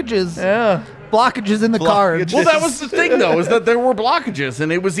blockages. Yeah. Blockages in the cards. Well, that was the thing, though, is that there were blockages,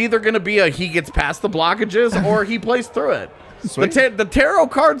 and it was either going to be a he gets past the blockages or he plays through it. Sweet. The tarot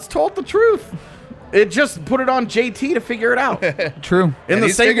cards told the truth. It just put it on JT to figure it out. True. In And the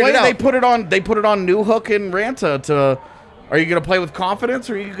he's same figured way it out. they put it on New Hook and Ranta to, are you going to play with confidence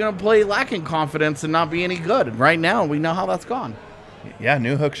or are you going to play lacking confidence and not be any good? And right now we know how that's gone. Yeah,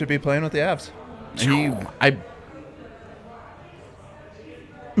 New Hook should be playing with the Avs.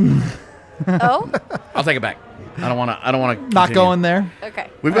 Oh, I'll take it back. I don't want to. Not going there. okay.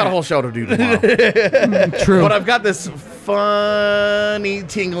 We've got a whole show to do tomorrow. True. But I've got this funny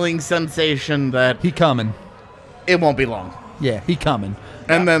tingling sensation that He coming. it won't be long. Yeah, he coming.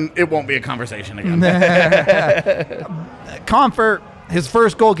 And then it won't be a conversation again. Compher, his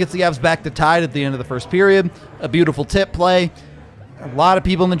first goal gets the Avs back to tied at the end of the first period. A beautiful tip play. A lot of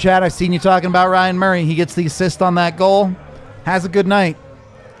people in the chat, I've seen you talking about Ryan Murray. He gets the assist on that goal. Has a good night.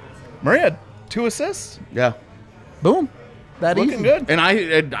 Murray had 2 assists. Yeah. Boom. That Looking easy. good. And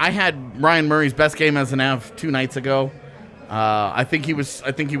I had Ryan Murray's best game as an Av 2 nights ago. I think he was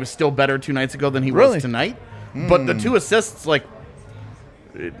still better 2 nights ago than he Really? was tonight. But the 2 assists, like,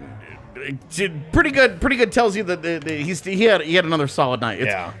 pretty good. Tells you that he had another solid night.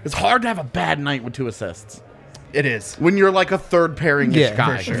 It's hard to have a bad night with 2 assists It is. when you're like a third pairing Yeah,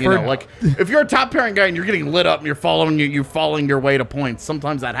 guy. for sure. You know, like if you're a top pairing guy and you're getting lit up and you're falling your way to points.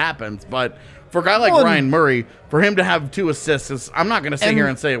 Sometimes that happens, but. For a guy like Well, Ryan Murray, for him to have 2 assists, I'm not going to sit And- here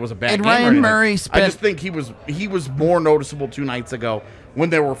and say it was a bad and game. or Ryan anything. Murray I spent- just think he was more noticeable 2 nights ago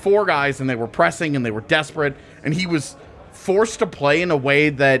when there were 4 guys and they were pressing and they were desperate, and he was forced to play in a way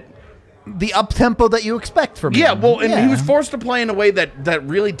that The up tempo that you expect from him. he Yeah. was forced to play in a way that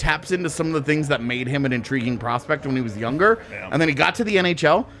really taps into some of the things that made him an intriguing prospect when he was younger, and then he got to the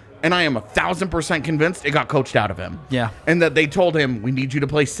NHL. And I am 1,000% convinced it got coached out of him. Yeah. And that they told him, we need you to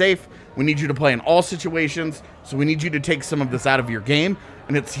play safe. We need you to play in all situations. So we need you to take some of this out of your game.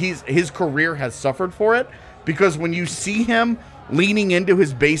 And his career has suffered for it because when you see him leaning into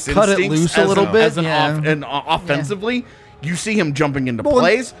his base Cut it instincts loose a little bit, yeah. Offensively, you see him jumping into Well,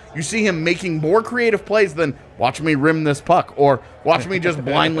 plays. You see him making more creative plays than watch me rim this puck or watch me just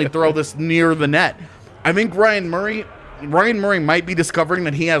blindly throw this near the net. I think Ryan Murray might be discovering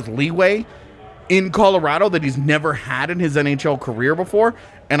that he has leeway in Colorado that he's never had in his NHL career before,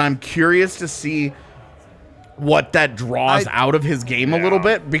 and I'm curious to see what that draws out of his game a little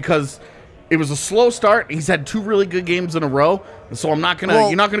bit because it was a slow start. He's had 2 really good games in a row, so you're not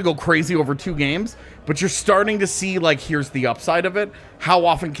gonna go crazy over 2 games, but you're starting to see like here's the upside of it. How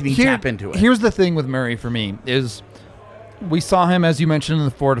often can he tap into it? Here's the thing with Murray for me is we saw him, as you mentioned, in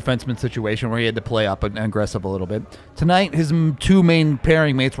the 4 defenseman situation where he had to play up and aggressive a little bit. Tonight, his 2 main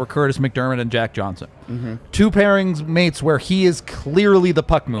pairing mates were Curtis McDermott and Jack Johnson. 2 pairings mates where he is clearly the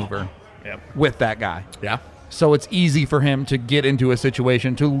puck mover with that guy. Yeah. So it's easy for him to get into a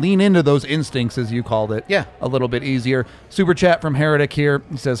situation, to lean into those instincts, as you called it, Yeah. a little bit easier. Super chat from Heretic here.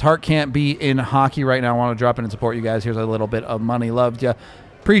 He says, Hart can't be in hockey right now. I want to drop in and support you guys. Here's a little bit of money. Loved ya.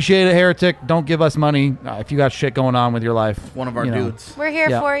 Appreciate it, Heretic. Don't give us money if you got shit going on with your life. One of our you know. dudes. We're here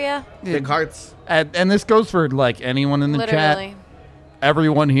Yeah. for you. Big hearts. And this goes for like anyone in the chat. Literally.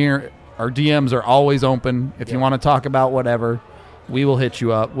 Everyone here, our DMs are always open. If you want to talk about whatever, we will hit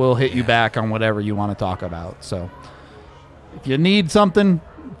you up. We'll hit you back on whatever you want to talk about. So if you need something,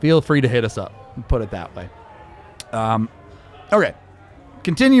 feel free to hit us up. Put it that way. Okay.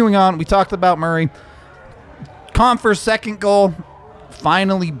 Continuing on, we talked about Murray. Compher's second goal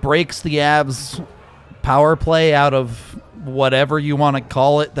finally breaks the Avs power play out of whatever you want to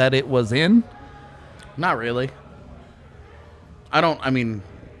call it that it was in. Not really. I don't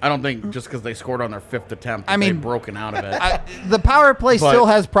think just because they scored on their 5th attempt, they've broken out of it. The power play still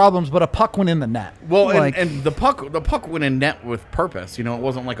has problems, but a puck went in the net. Well, and the puck went in net with purpose. You know, it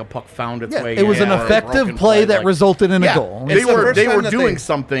wasn't like a puck found its way. It was an effective play that resulted in a goal. They were doing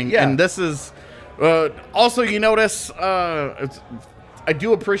something, and this is also, you notice. I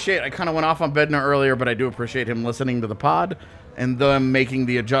do appreciate. I kind of went off on Bednar earlier, but I do appreciate him listening to the pod and them making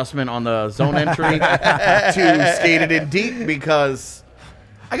the adjustment on the zone entry to skate it in deep, because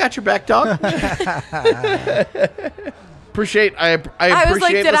I got your back, dog. appreciate I was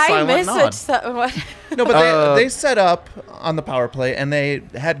like, did I miss it? What? No, but they set up on the power play, and they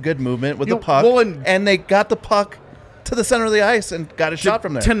had good movement with the puck, and they got the puck to the center of the ice and got a shot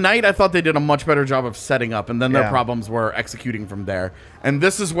from there. Tonight, I thought they did a much better job of setting up, and then their problems were executing from there. And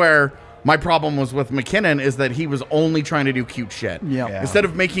this is where my problem was with MacKinnon, is that he was only trying to do cute shit. Yeah. Instead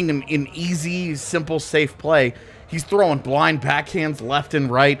of making an easy, simple, safe play, he's throwing blind backhands left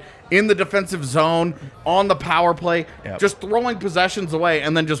and right in the defensive zone, on the power play, just throwing possessions away,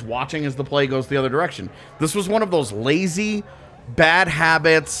 and then just watching as the play goes the other direction. This was one of those lazy, bad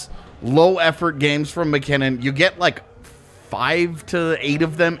habits, low-effort games from MacKinnon. You get like 5 to 8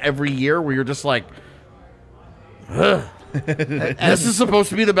 of them every year where you're just like, ugh. This is supposed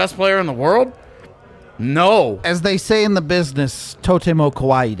to be the best player in the world? No. As they say in the business, totemo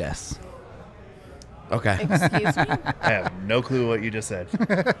kawaii desu. Okay. Excuse me? I have no clue what you just said.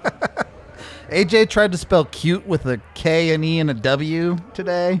 AJ tried to spell cute with a K, an E, and a W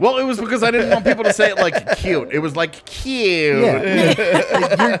today. Well, it was because I didn't want people to say it like cute. It was like cute.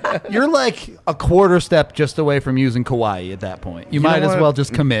 Yeah. you're like a quarter step just away from using kawaii at that point. You might as well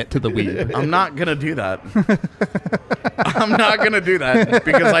just commit to the weeb. I'm not going to do that. I'm not going to do that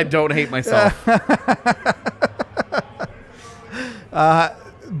because I don't hate myself.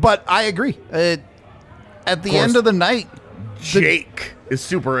 But I agree. At the end of the night, Jake is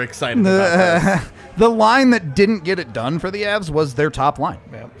super excited about this. The line that didn't get it done for the Avs was their top line.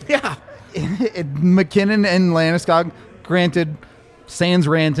 Yeah. MacKinnon and Landeskog, granted, sans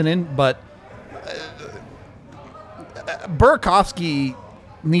Rantanen, but Burakovsky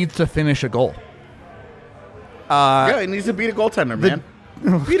needs to finish a goal. Yeah, he needs to beat a goaltender, man.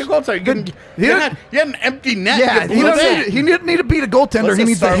 Beat a goaltender. You had an empty net. Yeah, he didn't need to beat a goaltender. He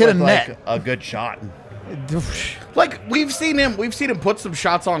needs to hit a net. A good shot. Like, we've seen him put some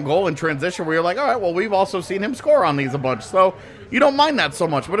shots on goal in transition where you're like, all right, well, we've also seen him score on these a bunch, so you don't mind that so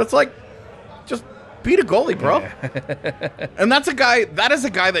much. But it's like, just beat a goalie, bro. And that is a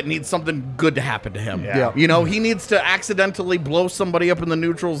guy that needs something good to happen to him. Yeah. You know, he needs to accidentally blow somebody up in the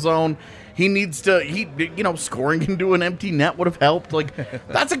neutral zone. He needs to, scoring into an empty net would have helped. Like,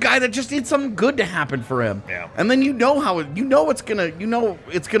 that's a guy that just needs something good to happen for him. Yeah. And then it's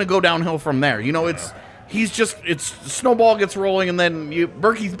gonna go downhill from there. You know, it's snowball gets rolling, and then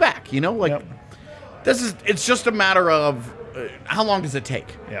Berkey's back. You know, like it's just a matter of how long does it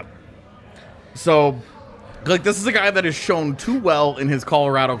take? Yep. So, like, this is a guy that has shown too well in his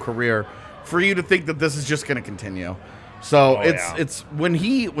Colorado career for you to think that this is just going to continue. So it's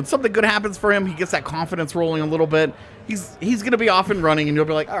when something good happens for him, he gets that confidence rolling a little bit. He's going to be off and running, and you'll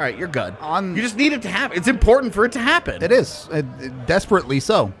be like, all right, you're good. You just need it to happen. It's important for it to happen. It is desperately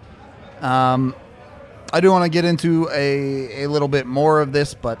so. I do want to get into a little bit more of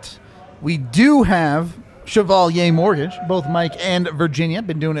this, but we do have Chevalier Mortgage. Both Mike and Virginia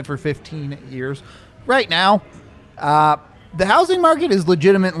been doing it for 15 years. Right now, the housing market is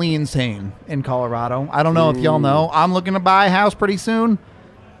legitimately insane in Colorado. I don't know if y'all know. I'm looking to buy a house pretty soon.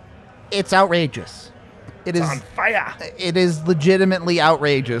 It's outrageous. It's on fire. It is legitimately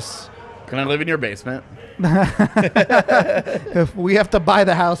outrageous. Can I live in your basement? If we have to buy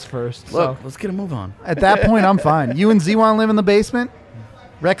the house first. Look, let's get a move on. At that point, I'm fine. You and Z want to live in the basement?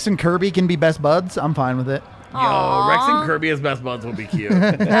 Rex and Kirby can be best buds. I'm fine with it. Yo, Rex and Kirby as best buds would be cute.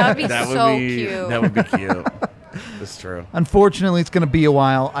 That would be so cute. That would be cute. That's true. Unfortunately, it's going to be a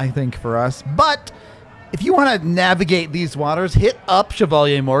while, I think, for us. But if you want to navigate these waters, hit up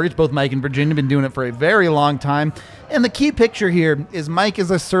Chevalier Mortgage. Both Mike and Virginia have been doing it for a very long time. And the key picture here is Mike is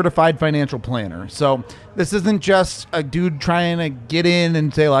a certified financial planner. So this isn't just a dude trying to get in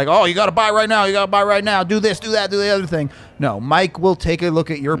and say like, oh, you got to buy right now. You got to buy right now. Do this, do that, do the other thing. No, Mike will take a look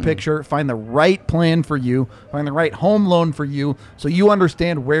at your picture, find the right plan for you, find the right home loan for you so you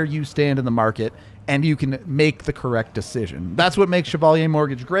understand where you stand in the market and you can make the correct decision. That's what makes Chevalier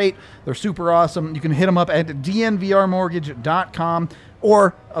Mortgage great. They're super awesome. You can hit them up at dnvrmortgage.com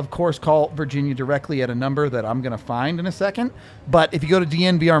or, of course, call Virginia directly at a number that I'm going to find in a second. But if you go to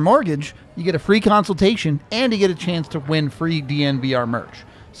DNVR Mortgage, you get a free consultation and you get a chance to win free DNVR merch.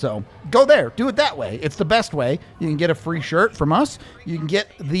 So go there. Do it that way. It's the best way. You can get a free shirt from us. You can get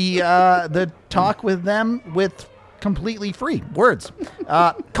the talk with them with completely free words.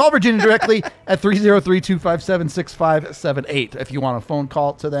 Call Virginia directly at 303-257-6578 if you want a phone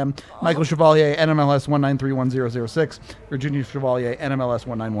call to them. Michael Chevalier, NMLS 1931006. Virginia Chevalier, NMLS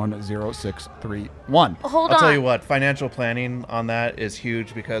 1910631. Hold I'll on. tell you what, financial planning on that is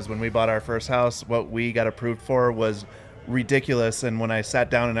huge because when we bought our first house, what we got approved for was ridiculous. And when I sat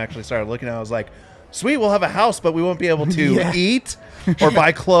down and actually started looking at it, I was like, sweet, we'll have a house, but we won't be able to Yeah. eat or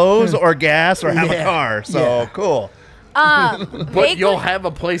buy clothes or gas or have a car. So cool. But you'll have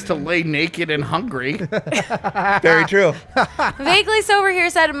a place to lay naked and hungry. Very true. Vaguely Sober here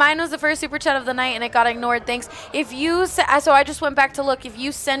said mine was the first super chat of the night and it got ignored. Thanks. If you so I just went back to look. If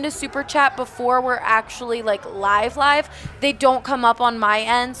you send a super chat before we're actually like live, they don't come up on my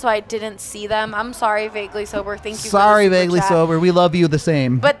end, so I didn't see them. I'm sorry, Vaguely Sober. Thank you. Sorry, for the super Vaguely chat. Sober. We love you the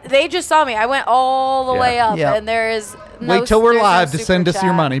same. But they just saw me. I went all the way up, Yeah. and there is no. Wait till we're there's no live to super send us your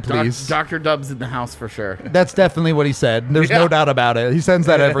chat. money, please. Dr. Dub's in the house for sure. That's definitely what he said. There's no Yeah. doubt about it. He sends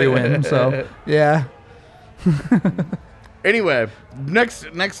that every win. So, yeah. Anyway,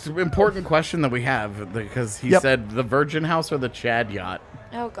 next important question that we have, because he Yep. said the Virgin House or the Chad yacht.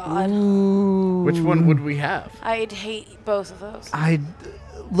 Oh God, Which one would we have? I'd hate both of those. I'm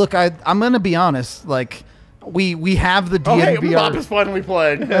going to be honest. Like, we have the Oh, hey, Bob DNVR. is finally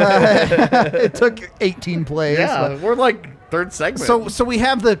playing. It took 18 plays. Yeah, we're like third segment. So we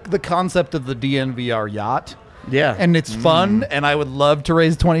have the concept of the DNVR yacht. yeah, And it's fun, and I would love to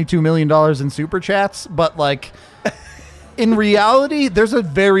raise $22 million in super chats, but like in reality, there's a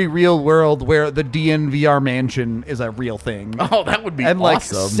very real world where the DNVR mansion is a real thing. oh, that would be And like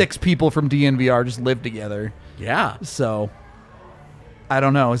awesome. 6 people from DNVR just live together. Yeah, So I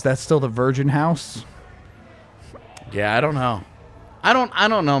don't know. Is that still the Virgin House? yeah. I don't know. I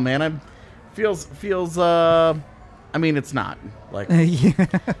don't know, man. I feels. I mean, it's not like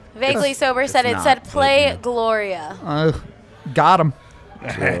Vaguely Sober said it not, said but, play yeah. Gloria. Got him.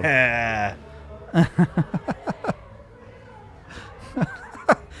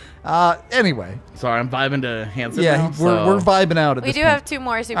 Anyway, Sorry, I'm vibing to Hanson. yeah, now, we're so- vibing out at We this do point. have 2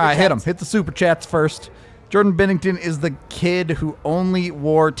 more super All right, chats. hit him. Hit the super chats first. Jordan Bennington is the kid who only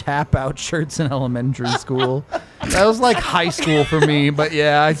wore tap-out shirts in elementary school. That was like high school for me, but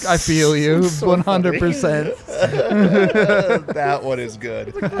yeah, I feel you 100%. That one is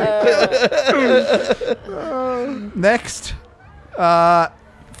good. Next,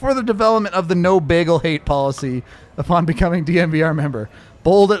 for the development of the no bagel hate policy upon becoming DNVR member.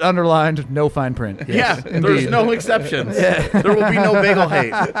 Bold and underlined, no fine print. Yeah, Yes, there's indeed. no exceptions. There will be no bagel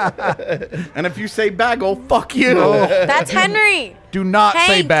hate. And if you say bagel, fuck you. That's Henry. Do not say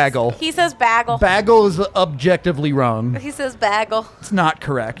Hanks. bagel. He says bagel. Bagel is objectively wrong. He says bagel. It's not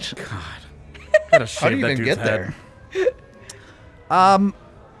correct. Gotta How do shave you that even dude's get there? head.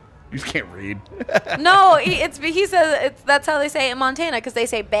 You just can't read. No, he says that's how they say it in Montana because they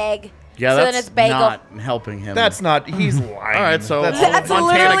say bag. Yeah, so that's then it's bagel. not helping him. That's not. He's lying. All right, so That's Montana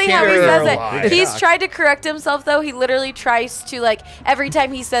literally how he can't says be it. right. He's tried to correct himself though. He literally tries to like every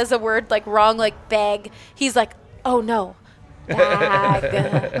time he says a word like wrong, like bag, he's like, oh no,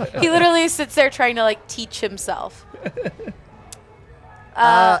 bag. He literally sits there trying to like teach himself.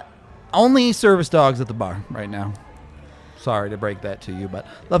 Only service dogs at the bar right now. Sorry to break that to you, but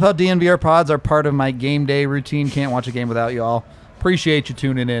love how DNVR pods are part of my game day routine. Can't watch a game without you all. Appreciate you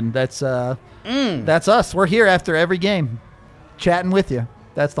tuning in. That's us. We're here after every game, chatting with you.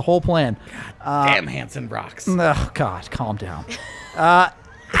 That's the whole plan. Damn Hanson rocks. Oh God, calm down.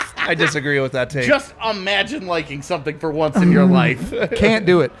 I disagree with that take. Just imagine liking something for once in your life. Can't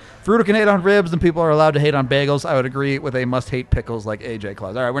do it. Fruta can hate on ribs, and people are allowed to hate on bagels. I would agree with a must-hate pickles like AJ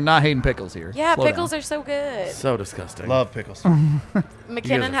Claus. All right, we're not hating pickles here. Yeah, Slow pickles down. are so good. So disgusting. Love pickles.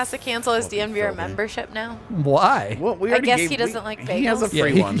 McKinnon are has to cancel his fucking DNVR filthy. membership now. Why? Well, we I already guess gave- he doesn't like He has a bagels. Yeah,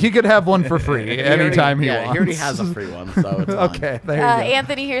 free one. he could have one for free anytime he yeah, wants. he already has a free one, so it's fine. Okay, there you go.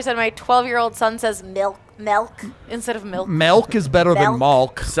 Anthony here said my 12-year-old son says milk instead of milk. Milk is better than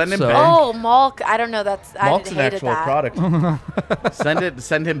Milk. malk. Send him so- back. Oh, malk. I don't know. Malk's I an hated actual that. product.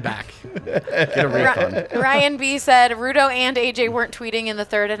 Send him back. Get a refund. Ryan B said Rudo and AJ weren't tweeting in the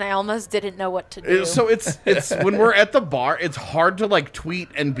third, and I almost didn't know what to do. So it's when we're at the bar, it's hard to like tweet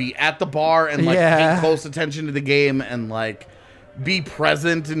and be at the bar and like Yeah. pay close attention to the game and like be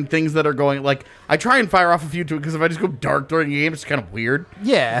present in things that are going. Like I try and fire off a few tweets because if I just go dark during the game, it's kind of weird.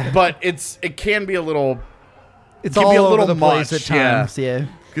 Yeah, But it can be a little it's can all be a over little the place much, at times. Yeah.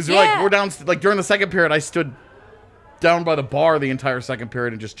 because Yeah. like we're down like during the second period, I stood down by the bar the entire second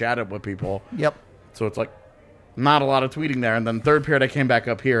period and just chatted with people. Yep. So it's like not a lot of tweeting there. And then third period, I came back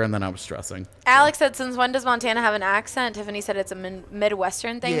up here and then I was stressing. Alex said, since when does Montana have an accent? Tiffany said it's a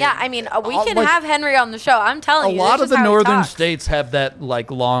Midwestern thing. Yeah. Yeah, I mean, we All- can like- have Henry on the show. I'm A telling you. lot that's of the just how he northern talks. states have that like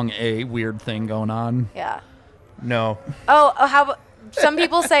long A weird thing going on. Yeah. No. Oh, how about some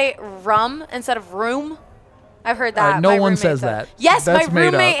people say rum instead of room? I've heard that. No My one roommate says said- that. Yes, That's my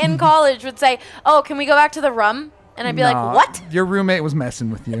made roommate up. in college would say, "Oh, can we go back to the rum?" And I'd be like, Nah, "What?" Your roommate was messing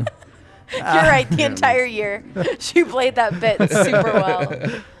with you. You're right. The entire year, she played that bit super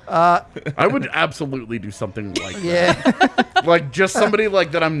well. I would absolutely do something like that. Yeah. Like just somebody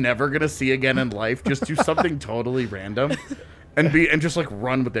like that I'm never gonna see again in life. Just do something totally random, and just like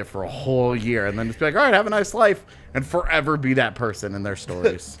run with it for a whole year, and then just be like, all right, have a nice life, and forever be that person in their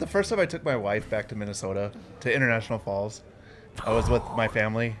stories. The first time I took my wife back to Minnesota to International Falls, I was with my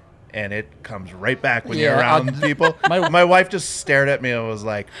family, and it comes right back when you're Yeah, around people. My wife just stared at me and was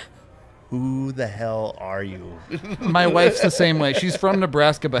like, "Who the hell are you?" My wife's the same way. She's from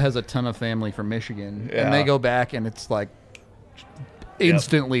Nebraska but has a ton of family from Michigan. And they Yeah. go back and it's like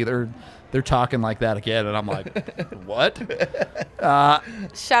instantly they're talking like that again and I'm like, "What?"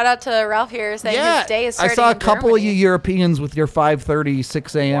 Shout out to Ralph here saying his day is I starting saw a in couple of Germany. you Europeans with your 5:30,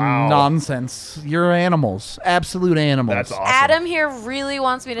 6 a.m. Wow. nonsense. You're animals. Absolute animals. That's awesome. Adam here really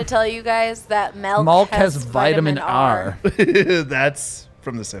wants me to tell you guys that Malk has vitamin R. That's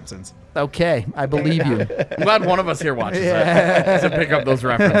from The Simpsons. Okay, I believe you. I'm glad one of us here watches it to pick up those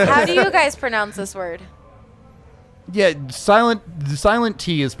references. How do you guys pronounce this word? Yeah, silent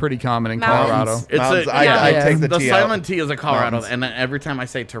T is pretty common in Colorado. Mountains. It's Mountains, a, I yeah, take the the T out. silent T is a Colorado, Mountains. and then every time I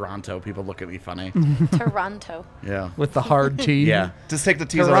say Toronto, people look at me funny. Toronto. Yeah. With the hard T. Yeah. Just take the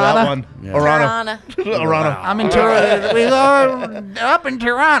T's out of Tirana? that one. Yeah. Orana. Tirana. Orana. I'm in Tirana. We are up in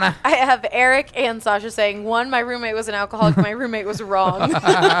Tirana. I have Eric and Sasha saying, one, my roommate was an alcoholic, my roommate was wrong.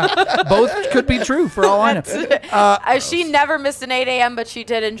 Both could be true for all I know. She never missed an 8 a.m., but she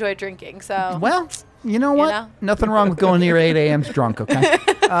did enjoy drinking, so. Well, you know what? know? Nothing wrong with going to your 8 a.m.s drunk, okay?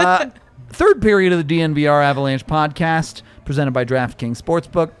 Third period of the DNVR Avalanche podcast, presented by DraftKings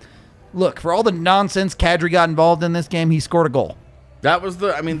Sportsbook. Look, for all the nonsense Kadri got involved in this game, he scored a goal. That was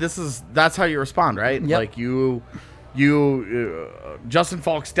that's how you respond, right? Yep. Like Justin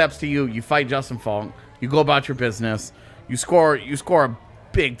Falk steps to you, you fight Justin Falk, you go about your business, you score a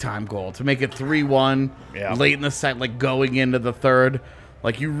big time goal to make it 3-1 Yeah. late in the set, like going into the third.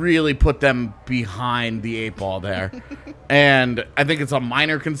 Like you really put them behind the 8 ball there. And I think it's a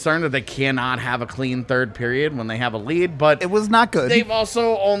minor concern that they cannot have a clean third period when they have a lead, but It was not good. they've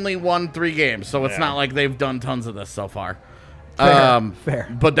also only won 3 games, so it's Yeah. not like they've done tons of this so far. Fair.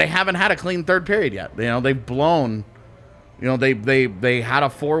 But they haven't had a clean third period yet. You know, they've blown. You know, they had a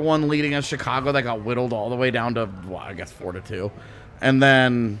 4-1 lead against Chicago that got whittled all the way down to, well, I guess 4-2, and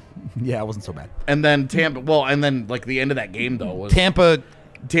then Yeah, it wasn't so bad. Tampa. Well, and then like the end of that game though was Tampa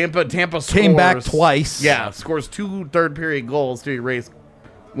Tampa came back scores- twice. Yeah, scores 2 third period goals to erase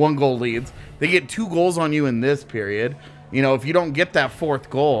 1 goal leads. They get 2 goals on you in this period. You know, if you don't get that 4th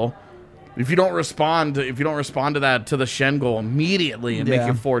goal, if you don't respond to the Shen goal immediately and Yeah.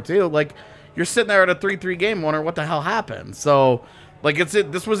 make it 4-2, like you're sitting there at a 3-3 game wondering what the hell happened. So, like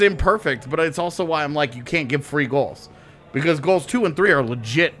this was imperfect, but it's also why I'm like you can't give free goals. Because goals 2 and 3 are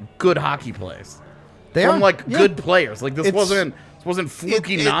legit good hockey plays. They From are, like yeah. good players. Like this It's- wasn't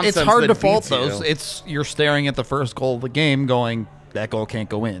fluky nonsense. It's hard that to fault beats those. you. It's you're staring at the first goal of the game going, that goal can't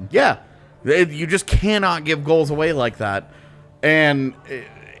go in. Yeah, you just cannot give goals away like that, and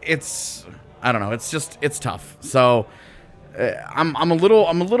it's I don't know. It's tough. So I'm a little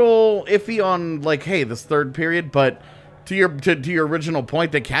iffy on like, hey, this third period, but to your original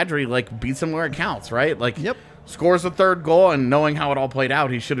point that Kadri like beats him where it counts, right? Like, Yep. scores the third goal, and knowing how it all played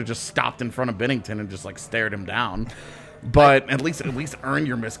out, he should have just stopped in front of Binnington and just like stared him down. But at least earn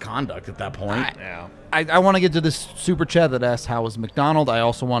your misconduct at that point. Yeah. I want to get to this super chat that asked how was McDonald. I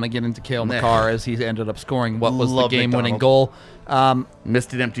also want to get into Cale Makar as he ended up scoring what was Love the game-winning McDonald. goal.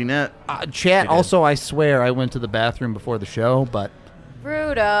 Missed an empty net. Chat, also, I swear I went to the bathroom before the show, but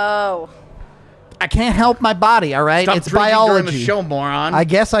Rudo. I can't help my body, all right? Stop It's drinking biology. during the show, moron. I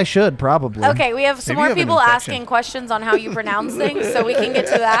guess I should, probably. Okay, we have some Maybe more you have an people infection. asking questions on how you pronounce things, so we can get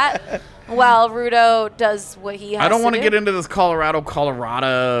to that while Rudo does what he has I don't want to get into this Colorado.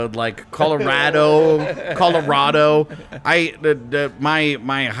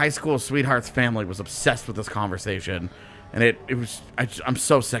 My high school sweetheart's family was obsessed with this conversation, and I'm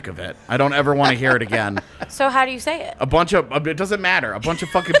so sick of it. I don't ever want to hear it again. So how do you say it? It doesn't matter. A bunch of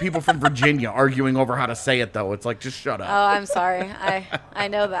fucking people from Virginia arguing over how to say it, though. It's like, just shut up. Oh, I'm sorry. I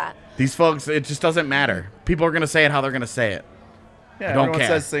know that. These folks, it just doesn't matter. People are going to say it how they're going to say it. Yeah, don't everyone care.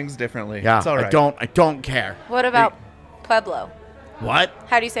 says things differently. Yeah, It's all right. I don't care. What about Pueblo? What?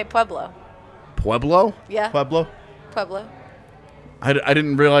 How do you say Pueblo? Pueblo? Yeah, Pueblo? Pueblo. I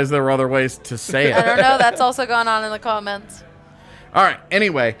didn't realize there were other ways to say I it. don't know. That's also going on in the comments. All right.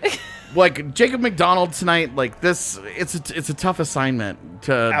 Anyway, like Jacob McDonald tonight, like this, it's a tough assignment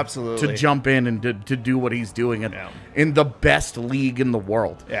to Absolutely. jump in and to do what he's doing Yeah. in the best league in the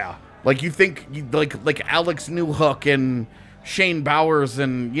world. Yeah. Like you think like Alex Newhook and Shane Bowers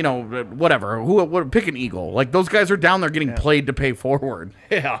and whatever who pick an Eagle, like those guys are down there getting played to pay forward.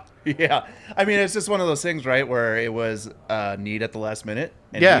 Yeah. Yeah. I mean, it's just one of those things, right, where it was need at the last minute,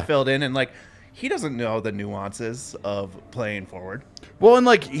 and Yeah. he filled in, and like he doesn't know the nuances of playing forward. Well, and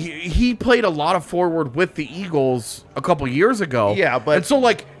like he played a lot of forward with the Eagles a couple years ago. Yeah, but- and so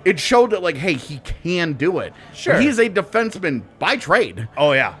like it showed that like, hey, he can do it. Sure. He's a defenseman by trade.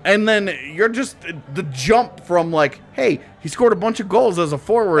 Oh yeah. And then you're just the jump from like, hey, he scored a bunch of goals as a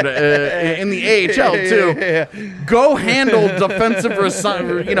forward in the AHL too. Go handle defensive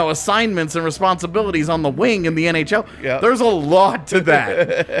assignments and responsibilities on the wing in the NHL. Yeah. There's a lot to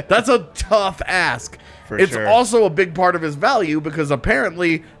that. That's a tough ask. For It's sure. also a big part of his value because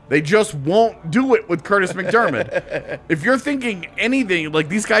apparently they just won't do it with Curtis McDermott. If you're thinking anything, like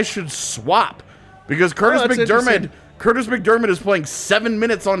these guys should swap because Curtis that's McDermott is playing 7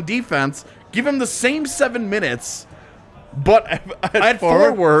 minutes on defense. Give him the same 7 minutes, but at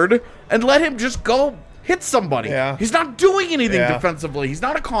forward, and let him just go hit somebody. Yeah. He's not doing anything Yeah. defensively. He's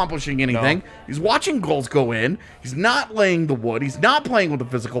not accomplishing anything. No. He's watching goals go in. He's not laying the wood. He's not playing with a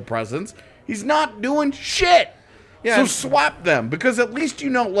physical presence. He's not doing shit. Yeah, So and- swap them because at least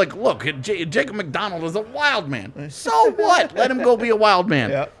like, look, Jacob McDonald is a wild man. So what? Let him go be a wild man.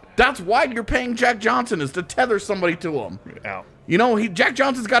 Yeah. That's why you're paying Jack Johnson, is to tether somebody to him. Yeah. Jack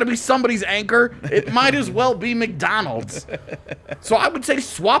Johnson's got to be somebody's anchor. It might as well be McDonald's. So I would say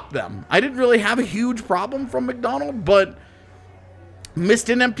swap them. I didn't really have a huge problem from McDonald, but missed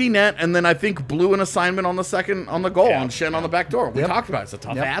an empty net, and then I think blew an assignment on the goal Yeah. on Shen on the back door. We Yep. talked about it. It's a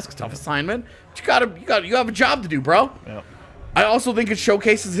tough Yep. ask, tough assignment. But you have a job to do, bro. Yeah. I also think it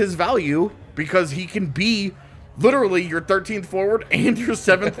showcases his value because he can be literally your 13th forward and your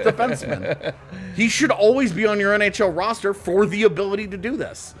 7th defenseman. He should always be on your NHL roster for the ability to do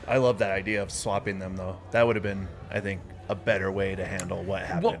this. I love that idea of swapping them, though. That would have been, I think, a better way to handle what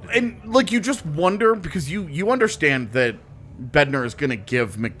happened. Well, and like you just wonder because you understand that Bednar is going to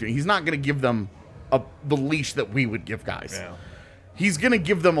give he's not going to give them the leash that we would give guys. Yeah. He's going to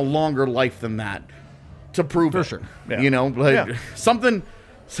give them a longer life than that to prove it. sure. Yeah. Like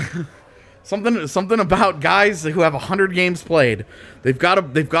something about guys who have 100 games played. They've got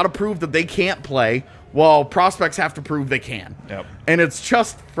to prove that they can't play, while prospects have to prove they can. Yep. And it's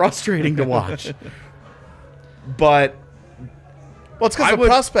just frustrating to watch. But Well, it's I because would-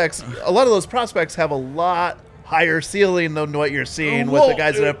 prospects, a lot of those prospects have a lot higher ceiling than what you're seeing with the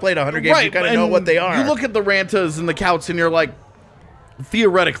guys that have played 100 games. You kind of know and what they are. You look at the Rantas and the Couts, and you're like,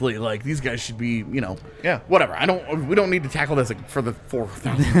 theoretically, like these guys should be, Yeah. whatever. We don't need to tackle this for the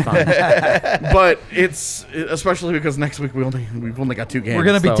 4,000th time. But it's especially because next week we've only got 2 games. We're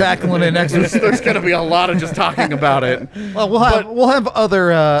going to be so tackling it next week. There's going to be a lot of just talking about it. Well, we'll have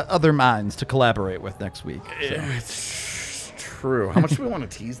other minds to collaborate with next week. It's true. How much do we want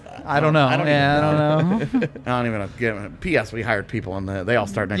to tease that? I don't know. I don't know. I don't even know. P.S. We hired people, and they all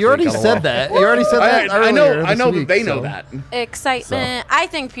start next You already week. said that. You already said that. I know. earlier I know this that week, they know so. that. Excitement. I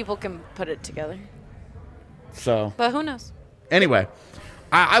think people can put it together, So but who knows? anyway,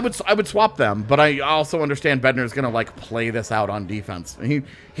 I would swap them, but I also understand Bednar's gonna like play this out on defense.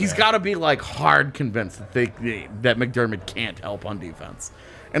 He's got to be like hard convinced that McDermott can't help on defense,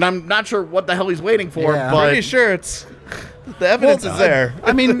 and I'm not sure what the hell he's waiting for. Yeah. But Pretty sure it's the evidence is there.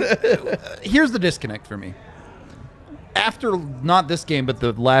 I mean, here's the disconnect for me. After not this game, but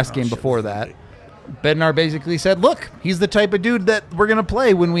the last game before that, Bednar basically said, look, he's the type of dude that we're going to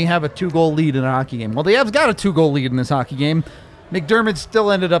play when we have a 2-goal lead in a hockey game. Well, the Avs got a 2-goal lead in this hockey game. McDermott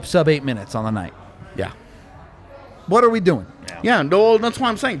still ended up sub 8 minutes on the night. yeah. What are we doing? Yeah, no, that's why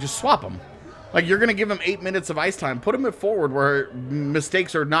I'm saying just swap him. Like, you're going to give him 8 minutes of ice time. Put him at forward where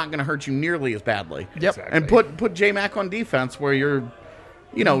mistakes are not going to hurt you nearly as badly. Yep. And put J-Mac on defense where you're,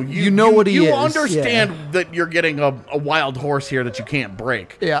 you know what he you is. understand that you're getting a wild horse here that you can't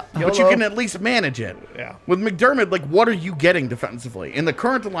break. Yeah. But you can at least manage it. Yeah. With McDermott, like, what are you getting defensively? In the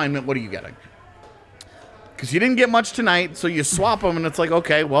current alignment, what are you getting? Because you didn't get much tonight, so you swap them, and it's like,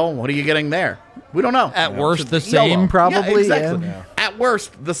 okay, well, what are you getting there? We don't know. At worst, the It's YOLO. same, probably. Yeah, exactly. Yeah. At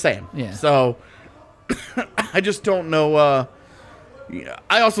worst, the same. Yeah. So, I just don't know.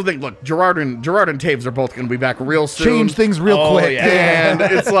 I also think, look, Gerard and Taves are both going to be back real soon. Change things real Oh, quick. yeah. And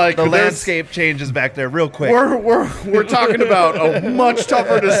it's like The there's- landscape changes back there real quick. we're talking about a much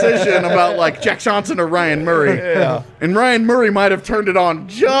tougher decision about like Jack Johnson or Ryan Murray. Yeah. And Ryan Murray might have turned it on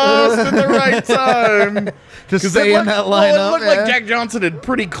just at the right time. To 'Cause stay it in looked- that well, lineup. it looked like Jack Johnson had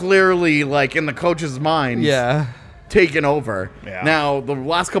pretty clearly, like in the coach's mind, Yeah. taken over. Yeah. Now the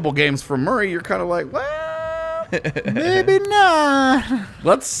last couple games from Murray, you're kind of like, well, Maybe not.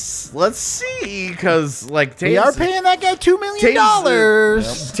 let's see, because like We are Taves, paying that guy $2 million.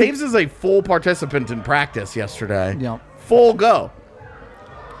 Taves is a full participant in practice yesterday. Yep. Full go.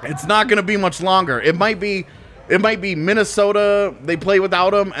 It's not going to be much longer. It might be Minnesota. They play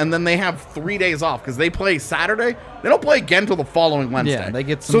without him, and then they have 3 days off because they play Saturday. They don't play again till the following Wednesday. Yeah, they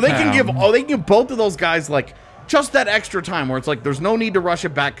get so some they can give time. they can give both of those guys like just that extra time where it's like there's no need to rush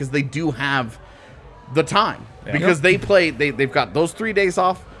it back because they do have the time because they play. They've got those 3 days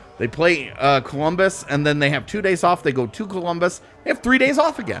off. They play Columbus, and then they have 2 days off. They go to Columbus. They have 3 days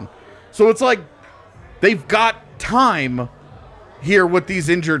off again. So it's like they've got time here with these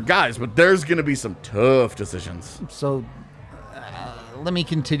injured guys, but there's going to be some tough decisions. So let me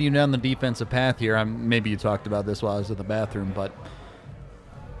continue down the defensive path here. Maybe you talked about this while I was in the bathroom, but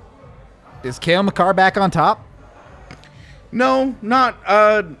is Cale Makar back on top? No, not.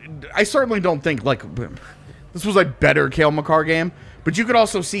 I certainly don't think like this was a better Cale Makar game, but you could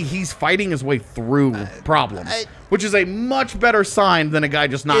also see he's fighting his way through problems, which is a much better sign than a guy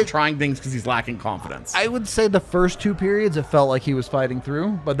just not trying things because he's lacking confidence. I would say the first 2 periods it felt like he was fighting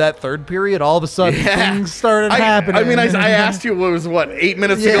through, but that third period, all of a sudden things started happening. I mean, I asked you what was 8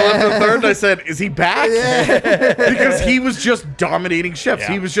 minutes to go after the third, and I said, "Is he back?" Because he was just dominating shifts.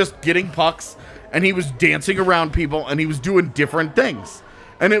 Yeah. He was just getting pucks, and he was dancing around people, and he was doing different things.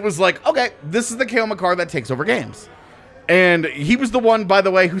 And it was like, okay, this is the Cale Makar that takes over games. And he was the one, by the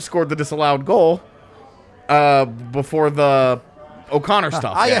way, who scored the disallowed goal before the O'Connor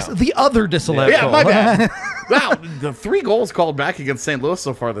stuff. Yes, the other disallowed Yeah, goal. my bad. Wow, the 3 goals called back against St. Louis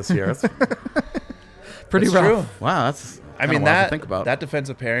so far this year. That's Pretty That's rough. true. wow, that's I mean, kinda wild to that think about. that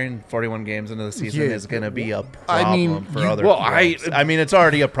defensive pairing, 41 games into the season, Yeah. is going to be a I problem mean, for you- other well, clubs. I mean, it's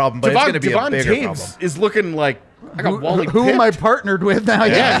already a problem, but it's going to be a Devon bigger Taves problem. is looking like I got Wally Who am I pipped. partnered with now?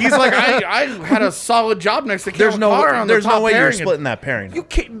 Yeah, he's like I had a solid job next to There's Cale no, Makar on the there's no top way you're pairing, and splitting that pairing. You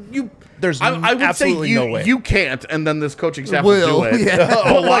can't. You. There's I would absolutely say you, no way. you can't, and then this coaching staff Will, will do it. yeah.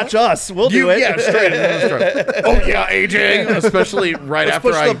 Oh, watch us. We'll do it. Yeah, straight. Oh yeah, AJ. Especially right Let's after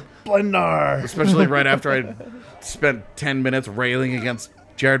push I, the blender. especially right after I spent 10 minutes railing against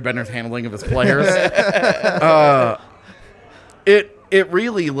Jared Bednar's handling of his players. It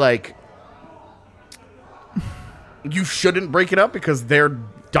really like you shouldn't break it up because they're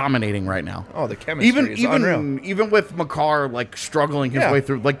dominating right now. Oh, the chemistry is unreal. Even with Makar like struggling his Yeah. way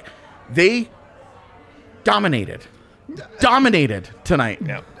through, like they dominated tonight.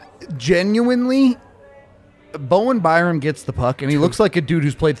 Yeah. Genuinely, Bowen Byram gets the puck, and he looks like a dude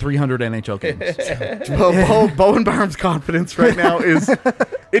who's played 300 NHL games. Bowen Byram's confidence right now is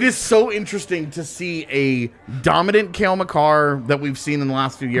it is so interesting to see a dominant Cale Makar that we've seen in the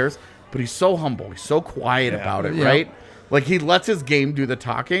last few years, but he's so humble, he's so quiet about it, Yeah. right? Like he lets his game do the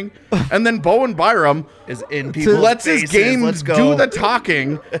talking, and then Bowen Byram Is in people's lets his faces. game Let's go. do the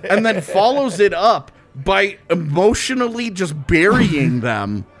talking, and then follows it up by emotionally just burying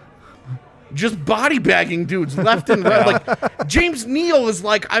them. Just body bagging dudes left and right. Like James Neal is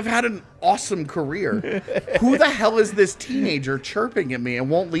like, I've had an awesome career. Who the hell is this teenager chirping at me and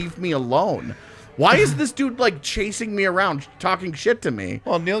won't leave me alone? Why is this dude like chasing me around, talking shit to me?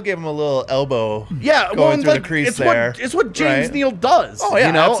 Well, Neil gave him a little elbow. Yeah, going well, through like, the crease it's there. It's what James right? Neal does. Oh, yeah,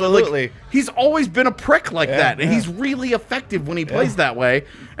 you know? absolutely. Like, he's always been a prick like that, and he's really effective when he plays that way.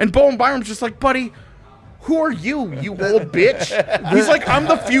 And Bowen Byram's just like, buddy, who are you old bitch? He's like, I'm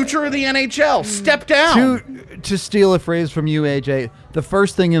the future of the NHL. Step down. To steal a phrase from you, AJ, the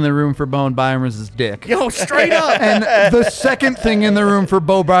first thing in the room for Bowen Byram is his dick. Yo, straight up. And the second thing in the room for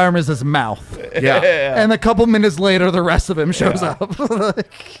Bo Byram is his mouth. Yeah. And a couple minutes later, the rest of him shows up.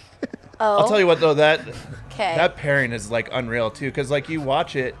 I'll tell you what though, that Okay. that pairing is like unreal too, because like you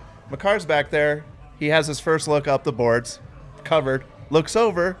watch it, Makar's back there, he has his first look up the boards, covered, looks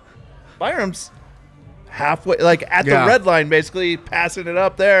over, Byram's halfway, like at Yeah. the red line, basically passing it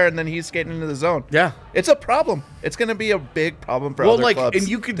up there, and then he's skating into the zone. Yeah. It's a problem. It's going to be a big problem for Well, other like, clubs. and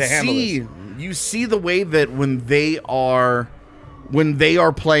you can to handle see, this. you see the way that when they are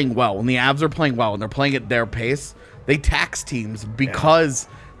playing well, when the Avs are playing well, and they're playing at their pace, they tax teams because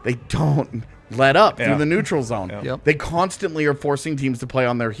they don't let up through the neutral zone. Yep. They constantly are forcing teams to play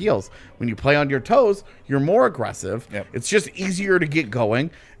on their heels. When you play on your toes, you're more aggressive. Yep. It's just easier to get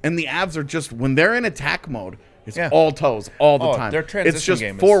going. And the Avs are just, when they're in attack mode, it's Yeah. all toes all the Oh, time. their transition It's just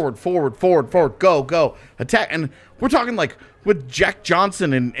game is- forward, go, attack. And we're talking like with Jack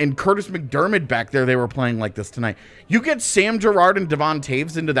Johnson and Curtis McDermott back there, they were playing like this tonight. You get Sam Girard and Devon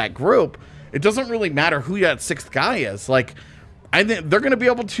Taves into that group, it doesn't really matter who that sixth guy is. Like, I think they're going to be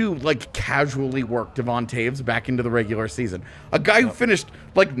able to like casually work Devon Taves back into the regular season. A guy who finished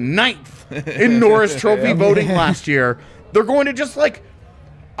like 9th in Norris Trophy voting last year. They're going to just like,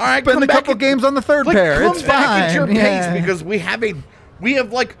 all right, Spend come a back couple at- games on the third like, pair. Come It's back at your fine. pace Yeah. because we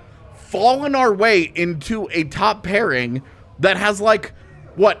have like fallen our way into a top pairing that has like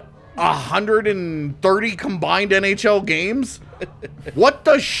what 130 combined NHL games. What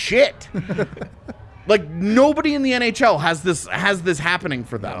the shit? Like nobody in the NHL has this happening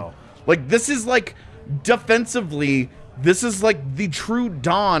for them. No. Like this is like defensively, this is like the true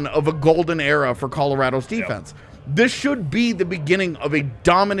dawn of a golden era for Colorado's defense. This should be the beginning of a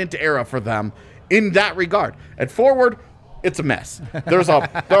dominant era for them in that regard. At forward, it's a mess. There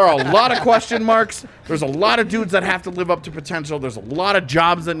are a lot of question marks. There's a lot of dudes that have to live up to potential. There's a lot of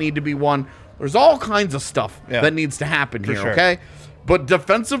jobs that need to be won. There's all kinds of stuff that needs to happen here, sure. okay? But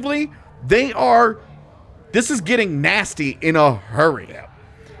defensively, this is getting nasty in a hurry.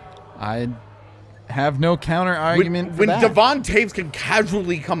 I have no counter argument When for that. Devon Taves can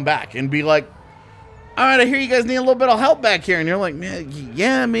casually come back and be like, all right, I hear you guys need a little bit of help back here. And you're like, man,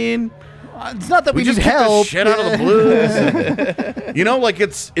 yeah, I mean, It's not that we, just need kicked the help. shit out of the Blues. And, you know, like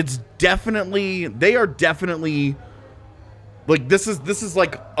it's definitely, they are definitely like, this is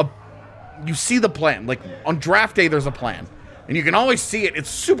like you see the plan. Like on draft day, there's a plan and you can always see it. It's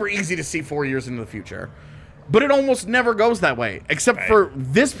super easy to see 4 years into the future, but it almost never goes that way except for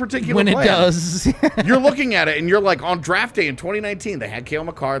this particular When it plan. does. You're looking at it and you're like, on draft day in 2019, they had Cale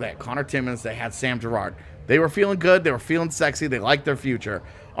Makar, they had Connor Timmins, they had Sam Girard. They were feeling good. They were feeling sexy. They liked their future.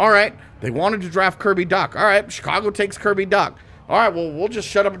 All right. They wanted to draft Kirby Dach. All right. Chicago takes Kirby Dach. All right. Well, we'll just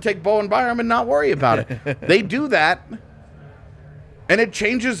shut up and take Bowen Byram and not worry about it. They do that. And it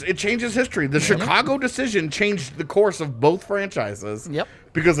changes history. The Chicago decision changed the course of both franchises. Yep.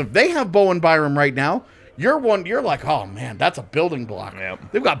 Because if they have Bowen Byram right now, you're like, oh man, that's a building block.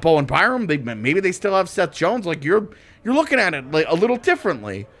 Yep. They've got Bowen Byram. Maybe they still have Seth Jones. Like you're looking at it like a little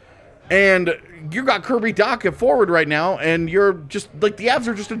differently. And you got Kirby Dach at forward right now, and you're just like the Avs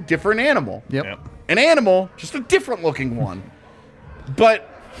are just a different animal. Yep. An animal, just a different looking one. But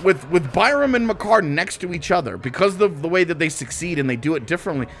with Byram and Makar next to each other, because of the way that they succeed and they do it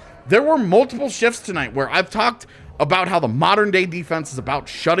differently, there were multiple shifts tonight where I've talked about how the modern day defense is about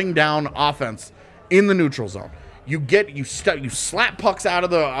shutting down offense in the neutral zone. You slap pucks out of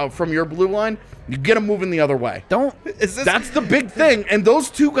the from your blue line, you get them moving the other way. That's the big thing. And those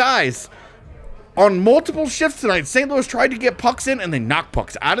two guys on multiple shifts tonight, St. Louis tried to get pucks in and they knocked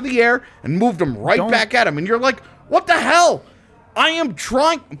pucks out of the air and moved them right back at him. And you're like, what the hell? I am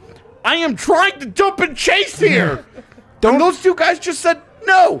trying to jump and chase here. And those two guys just said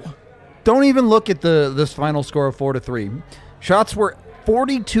no. Don't even look at this final score of 4-3. Shots were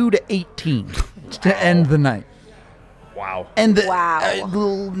 42-18 to end the night. Wow. And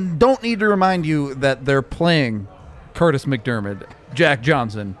Wow. Don't need to remind you that they're playing Curtis McDermott, Jack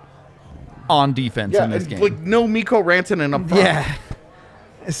Johnson on defense in this and, game. like no Mikko Rantanen up front. Yeah.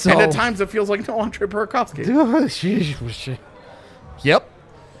 So, And at times it feels like no Andre Burakovsky. Yep.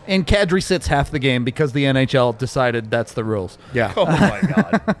 And Kadri sits half the game because the NHL decided that's the rules. Yeah. Oh my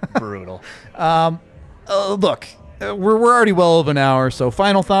God. Brutal. Look, we're already well over an hour, so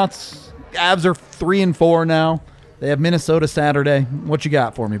final thoughts Avs are 3-4 now. They have Minnesota Saturday. What you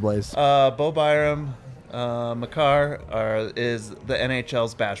got for me, Blaze? Bo Byram, Makar is the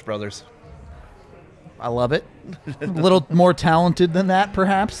NHL's Bash Brothers. I love it. A little more talented than that,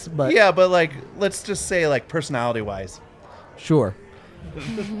 perhaps, but Yeah, but like, let's just say like personality-wise, sure.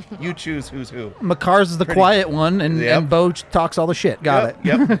 you choose who's who. Makar's is the quiet one, and, Yep. and Bo talks all the shit. Got it.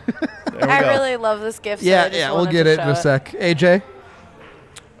 Yep. There we I go. really love this gift. So I Yeah, just yeah, we'll wanted get to it in show a sec. AJ?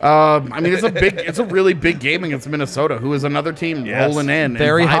 I mean, it's a really big game against Minnesota, who is another team Yes. rolling in,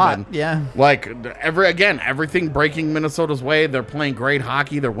 Very and hot. vibing. Yeah. Like everything breaking Minnesota's way. They're playing great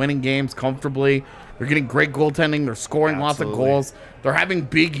hockey. They're winning games comfortably. They're getting great goaltending. They're scoring lots of Absolutely. goals. They're having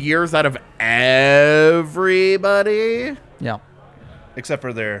big years out of everybody. Yeah. Except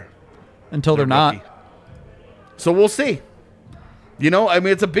for their Until they're not. rookie. So we'll see. You know, I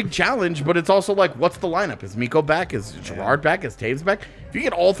mean, it's a big challenge, but it's also like, what's the lineup? Is Miko back? Is Gerard back? Is Taves back? If you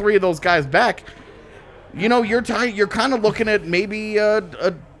get all three of those guys back, you know, you're kind of looking at maybe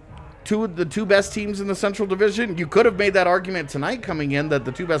the two best teams in the Central Division. You could have made that argument tonight coming in that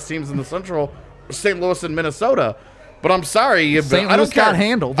the two best teams in the Central are St. Louis and Minnesota. But I'm sorry, St. I Louis don't care. got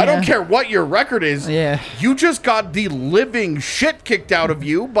handled, I don't yeah. care what your record is. Yeah. You just got the living shit kicked out of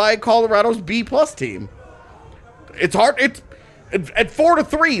you by Colorado's B+ team. It's hard. It's at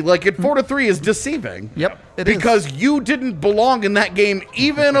 4-3. Like at 4-3 is deceiving. Yep, it is. Because you didn't belong in that game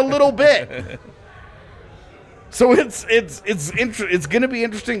even a little bit. So it's going to be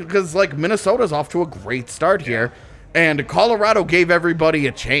interesting because like Minnesota's off to a great start here, and Colorado gave everybody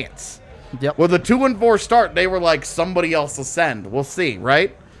a chance. Yep. With a 2-4 start, they were like, somebody else ascend. We'll see,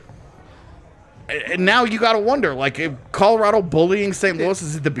 right? And now you got to wonder, like, if Colorado bullying St. Louis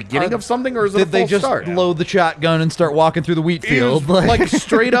is it the beginning of something, or is it a Did they false just start? load the shotgun and start walking through the wheat It was, field? like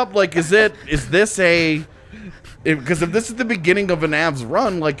straight up, like, is this because if this is the beginning of an Avs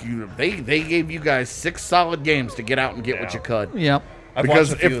run, like they gave you guys 6 solid games to get out and get what you could. Yep. I've Because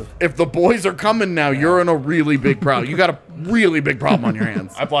watched a few. if the boys are coming now, you're in a really big problem. You got a really big problem on your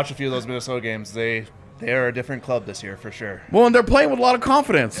hands. I've watched a few of those Minnesota games. They are a different club this year for sure. Well, and they're playing with a lot of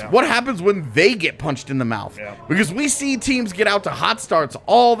confidence. Yeah. What happens when they get punched in the mouth? Yeah. Because we see teams get out to hot starts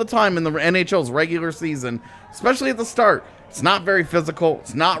all the time in the NHL's regular season, especially at the start. It's not very physical.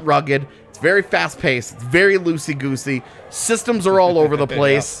 It's not rugged. It's very fast-paced. It's very loosey-goosey. Systems are all over the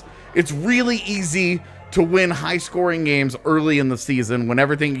place. It's really easy to win high-scoring games early in the season when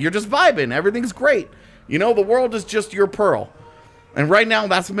you're just vibing. Everything's great. You know, the world is just your pearl. And right now,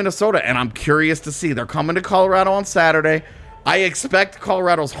 that's Minnesota, and I'm curious to see. They're coming to Colorado on Saturday. I expect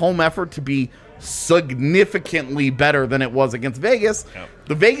Colorado's home effort to be significantly better than it was against Vegas. Yep.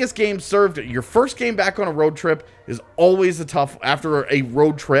 The Vegas game served your first game back on a road trip is always after a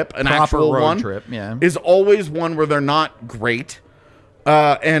road trip, an Proper actual road one trip, yeah. is always one where they're not great.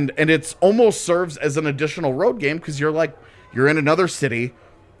 And it's almost serves as an additional road game because you're in another city.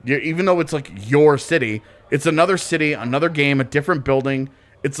 Even though it's like your city, it's another city, another game, a different building.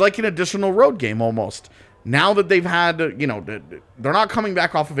 It's like an additional road game almost. Now that they've had, they're not coming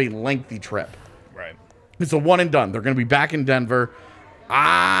back off of a lengthy trip. Right. It's a one and done. They're going to be back in Denver.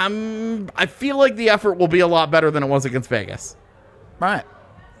 I feel like the effort will be a lot better than it was against Vegas. All right.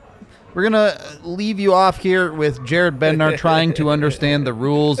 We're going to leave you off here with Jared Bednar trying to understand the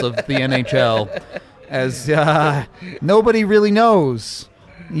rules of the NHL, as nobody really knows.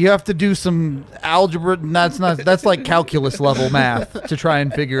 You have to do some algebra. That's like calculus level math to try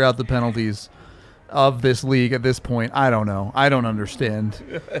and figure out the penalties of this league at this point. I don't know. I don't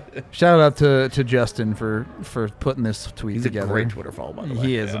understand. Shout out to Justin for putting this tweet He's together. a great Twitter follow, by the way.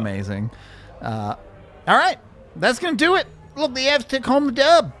 He is amazing. All right. That's going to do it. Look, the Avs took home the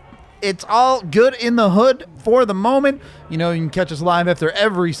dub. It's all good in the hood for the moment. You can catch us live after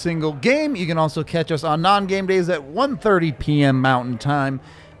every single game. You can also catch us on non-game days at 1:30 p.m. Mountain Time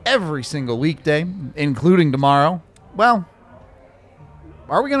every single weekday, including tomorrow. Well,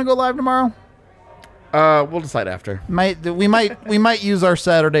 are we going to go live tomorrow? We'll decide after. We might use our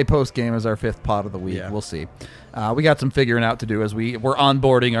Saturday post game as our 5th pod of the week. Yeah. We'll see. We got some figuring out to do as we're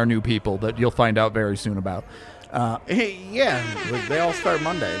onboarding our new people that you'll find out very soon about. Hey, yeah, they all start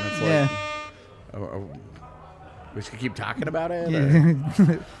Monday, and it's like, Yeah. we should keep talking about it.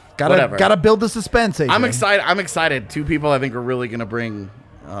 Or? Whatever. Gotta build the suspense. AJ. I'm excited. I'm excited. 2 people I think are really going to bring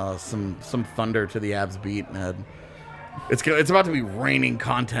some thunder to the Avs beat, and it's about to be raining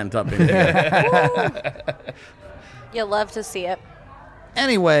content up in here. You'll love to see it.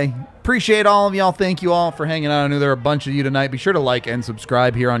 Anyway, appreciate all of y'all. Thank you all for hanging out. I know there are a bunch of you tonight. Be sure to like and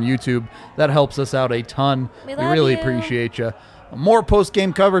subscribe here on YouTube. That helps us out a ton. We love really you. appreciate you. More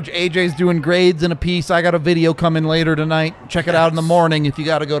post-game coverage. AJ's doing grades in a piece. I got a video coming later tonight. Check it out in the morning if you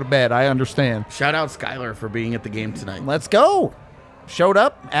got to go to bed. I understand. Shout out Skylar for being at the game tonight. Let's go. Showed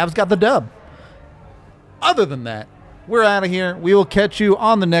up. Avs got the dub. Other than that, we're out of here. We will catch you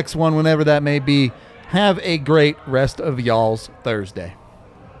on the next one, whenever that may be. Have a great rest of y'all's Thursday.